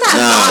one with that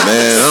Nah, box?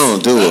 man, I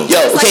don't do them. Yo,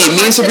 okay,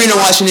 me and Sabrina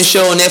watching this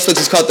show on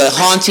Netflix. It's called The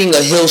Haunting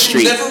of Hill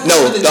Street.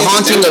 No, The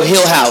Haunting of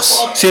Hill House.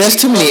 See, that's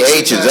too many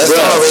H's. That's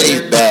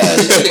already bad.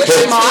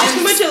 Too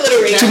much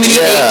alliteration. Too many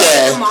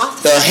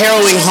The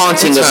harrowing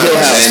haunting of Hill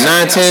House.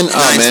 9-10?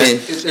 Oh,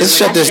 man. 9-10. Let's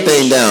shut this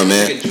thing down,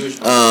 man.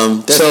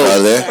 That's So- out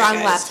there.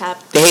 Wrong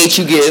laptop. The Hate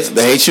You Give.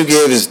 The Hate You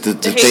Give is the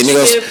The thing Hate they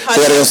You Give gotta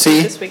go podcast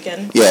see. this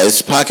weekend. Yeah,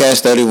 it's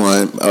podcast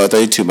 31, or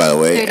 32 by the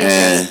way. 32.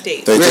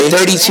 And We're at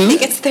 33? 32? I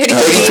think it's 33.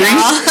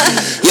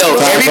 33? Yo,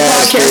 every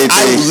Podcast podcast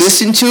I 33.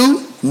 listen to,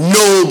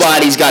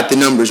 nobody's got the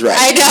numbers right.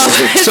 I know.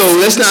 So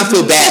let's not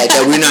feel bad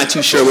that we're not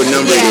too sure what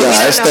number it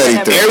Yeah. is. Nah,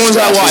 it's 33. Everyone's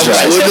out watching.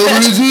 Like, what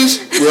number is this?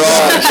 We're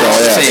all So,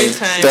 the yeah. same.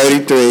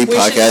 33, We should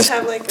podcast just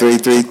have, like, a-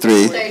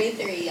 333.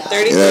 33, y'all.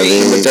 33. You know what I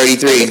mean? Number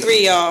 33.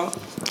 33, y'all.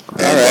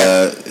 And,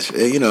 I love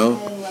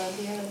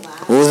your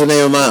laugh. what was the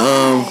name of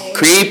my,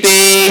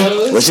 Creepy.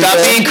 What you Stop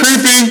said? being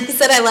creepy. He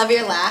said, I love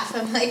your laugh.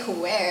 I'm like,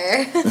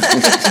 where?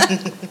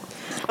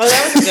 Oh,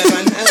 that was a good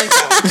one. I like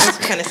that one. That's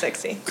kind of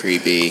sexy.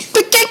 Creepy.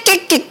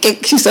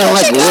 She sounded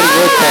like Woody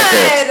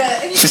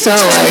Woodpecker. She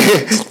sounded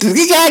like,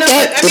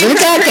 I mean,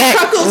 her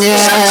cackles. Yeah.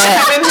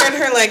 I haven't heard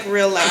her like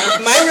real laugh.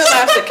 My real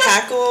laugh's a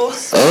cackle.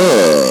 So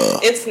Oh.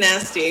 it's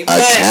nasty. A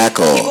But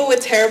cackle. people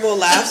with terrible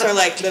laughs are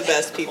like the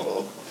best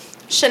people.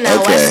 Chanel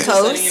Okay. West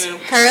Coast. So, you know,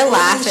 Her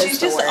laugh She's is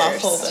the just worst.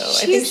 awful though. I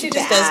think She's she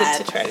just bad. does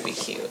it to try to be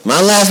cute. My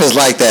laugh is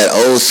like that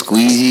old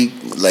squeegee,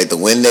 like the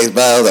Windex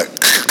bottle. Like,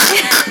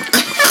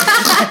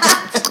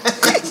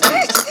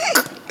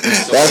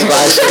 that's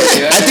my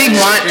shit. I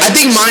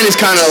think mine is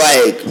kind of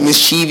like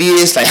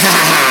mischievous, like ha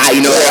ha ha.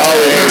 You know, they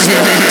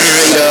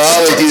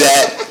always do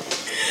that.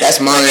 That's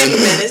mine.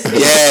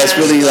 Yeah, it's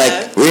really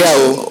like We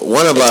have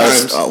one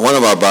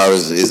of our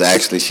barbers is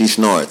actually, she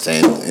snorts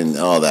and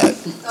all that.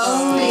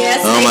 Oh,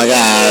 yes. Oh my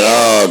God!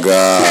 Oh Her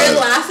God!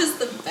 laugh is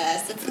the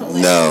best. It's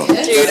hilarious. No.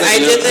 Dude, I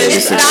did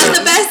It's this. not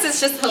the best.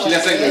 It's just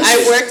hilarious.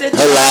 I worked a job.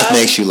 Her laugh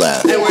makes you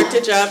laugh. I worked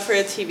a job for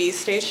a TV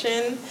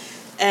station,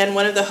 and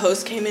one of the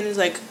hosts came in and was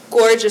like,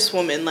 gorgeous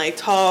woman, like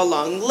tall,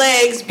 long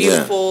legs,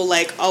 beautiful,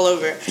 like all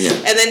over. Yeah.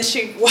 And then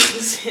she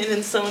walks in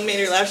and someone made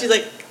her laugh. She's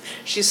like,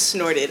 She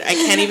snorted. I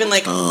can't even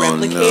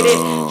replicate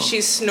it.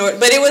 She snorted,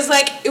 but it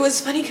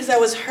was funny because I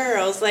was her.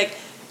 I was like,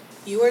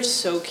 "You are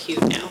so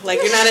cute now.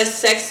 Like you're not as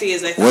sexy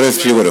as I thought." What if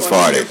she would have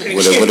farted?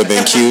 Would have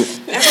been cute?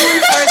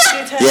 Everyone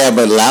farts 3 times. Yeah,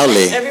 but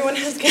loudly. Everyone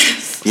has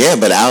gas. Yeah,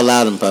 but out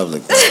loud in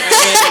public.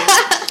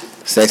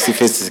 Sexy,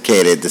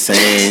 sophisticated, the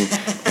same.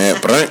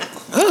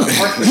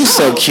 Oh, you're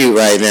so cute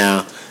right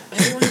now.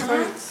 Everyone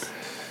farts.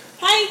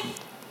 Hi.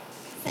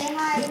 Say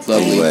hi.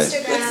 Lovely.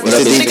 Instagram.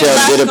 What's the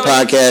Detial Did It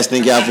podcast?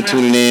 Thank y'all for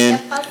tuning in.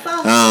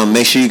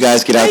 Make sure you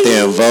guys get out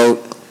there and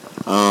vote.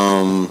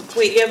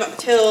 Wait, you have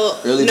till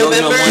Early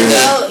November? voting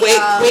on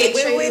Monday.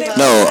 Wait.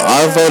 No,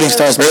 our voting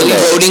starts Early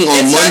Monday. voting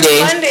on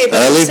Monday. but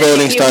Early I'm saying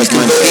voting you starts can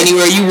Monday. Vote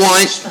anywhere you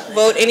want.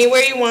 Vote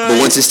anywhere you want. But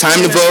once it's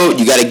time to vote,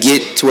 you got to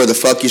get to where the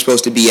fuck you're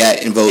supposed to be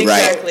at and vote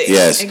Exactly. right.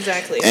 Yes.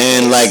 Exactly.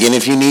 And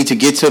if you need to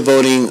get to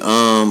voting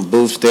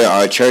booths, there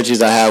are churches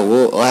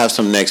we'll have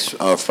some next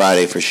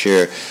Friday for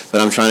sure.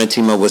 But I'm trying to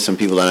team up with some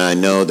people that I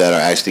know that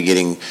are actually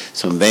getting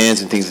some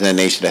vans and things of that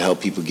nature to help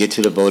people get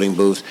to the voting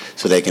booths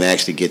so they can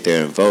actually get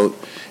there and vote.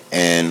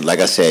 And like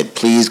I said,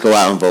 please go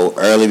out and vote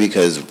early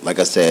because, like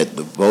I said,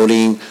 the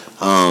voting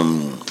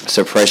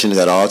suppression is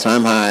at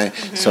all-time high.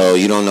 Mm-hmm. So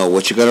you don't know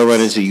what you're going to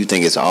run into. You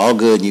think it's all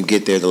good, and you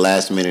get there the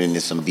last minute, and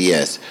it's some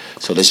BS.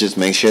 So let's just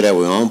make sure that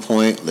we're on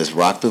point. Let's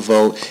rock the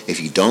vote.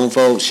 If you don't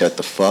vote, shut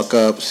the fuck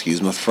up.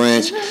 Excuse my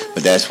French,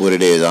 but that's what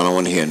it is. I don't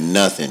want to hear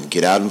nothing.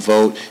 Get out and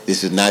vote.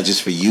 This is not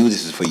just for you.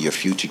 This is for your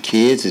future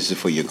kids. This is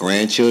for your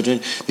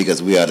grandchildren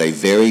because we are at a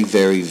very,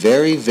 very,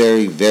 very,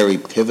 very, very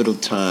pivotal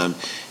time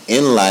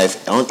in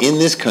life, in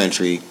this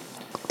country,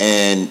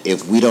 and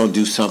if we don't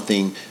do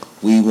something,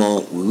 we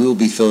will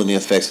be feeling the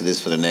effects of this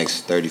for the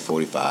next 30,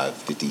 45,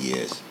 50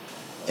 years.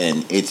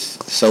 And it's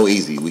so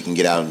easy. We can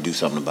get out and do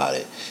something about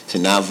it. To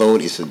not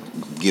vote is to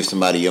give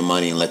somebody your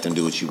money and let them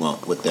do what you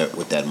want with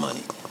that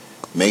money.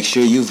 Make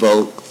sure you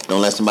vote.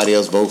 Don't let somebody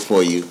else vote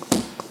for you.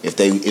 If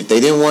they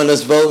didn't want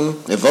us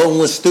voting, if voting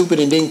was stupid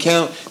and didn't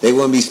count, they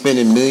wouldn't be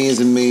spending millions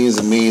and millions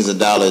and millions of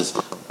dollars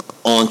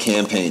on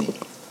campaigning.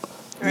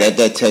 Right. Let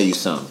that tell you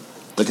something.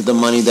 Look at the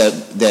money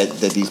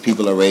that these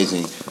people are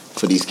raising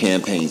for these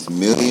campaigns.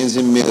 Millions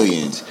and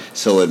millions.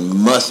 So it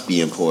must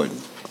be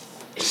important.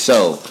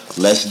 So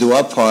let's do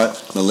our part.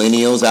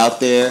 Millennials out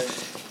there,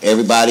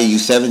 everybody, you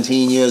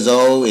 17 years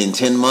old, in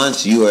 10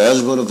 months, you are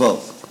eligible to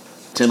vote.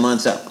 10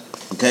 months out.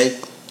 Okay?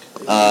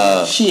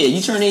 Shit,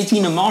 you turn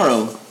 18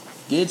 tomorrow.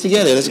 Get it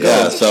together. Let's go.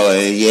 Yeah, so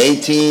you're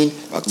 18,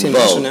 10 months from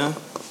vote. now.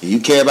 If you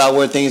care about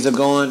where things are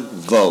going,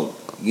 vote.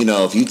 You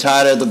know, if you're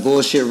tired of the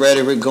bullshit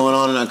rhetoric going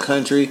on in our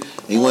country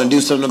and you want to do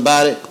something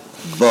about it,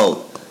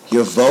 vote.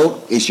 Your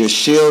vote is your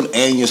shield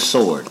and your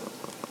sword.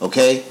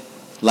 Okay?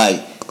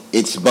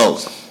 It's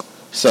both.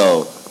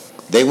 So,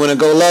 they want to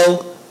go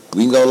low,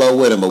 we can go low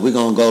with them, but we're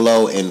going to go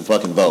low and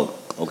fucking vote.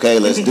 Okay?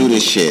 Let's do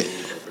this shit.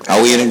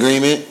 Are we in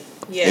agreement?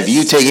 Yes. If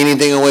you take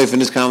anything away from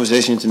this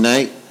conversation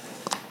tonight,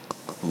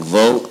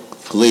 vote,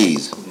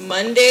 please.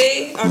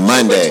 Monday,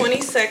 October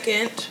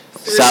 22nd.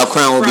 South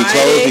Crown will be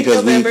closed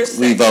because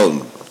we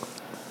voting.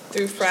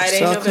 Through Friday,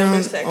 South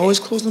November Crown 2nd. always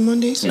closed on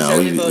Mondays? No,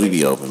 we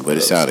be open, but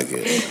it sounded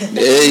good.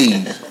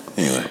 Hey.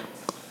 Anyway,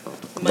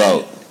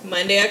 vote.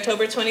 Monday,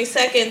 October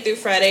 22nd through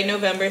Friday,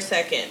 November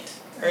 2nd.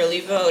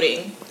 Early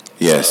voting.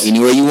 Yes.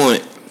 Anywhere you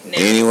want. Now.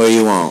 Anywhere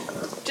you want.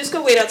 Just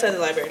go wait outside the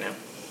library now.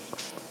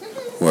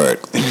 Word.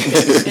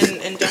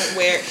 and don't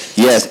wear.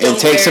 Yes, and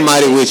take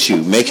somebody anything. with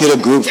you. Make it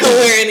a group Don't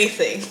wear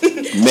anything.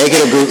 Make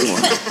it a group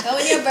Go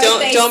in your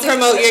birthday Don't suit.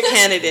 promote your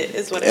candidate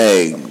is what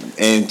Hey,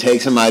 and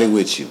take somebody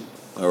with you.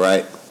 All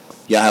right?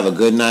 Y'all have a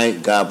good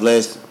night. God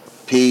bless.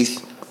 Peace,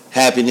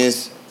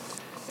 happiness,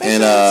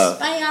 and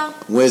Bye, y'all.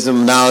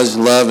 wisdom, knowledge,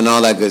 love, and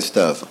all that good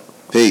stuff.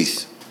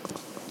 Peace.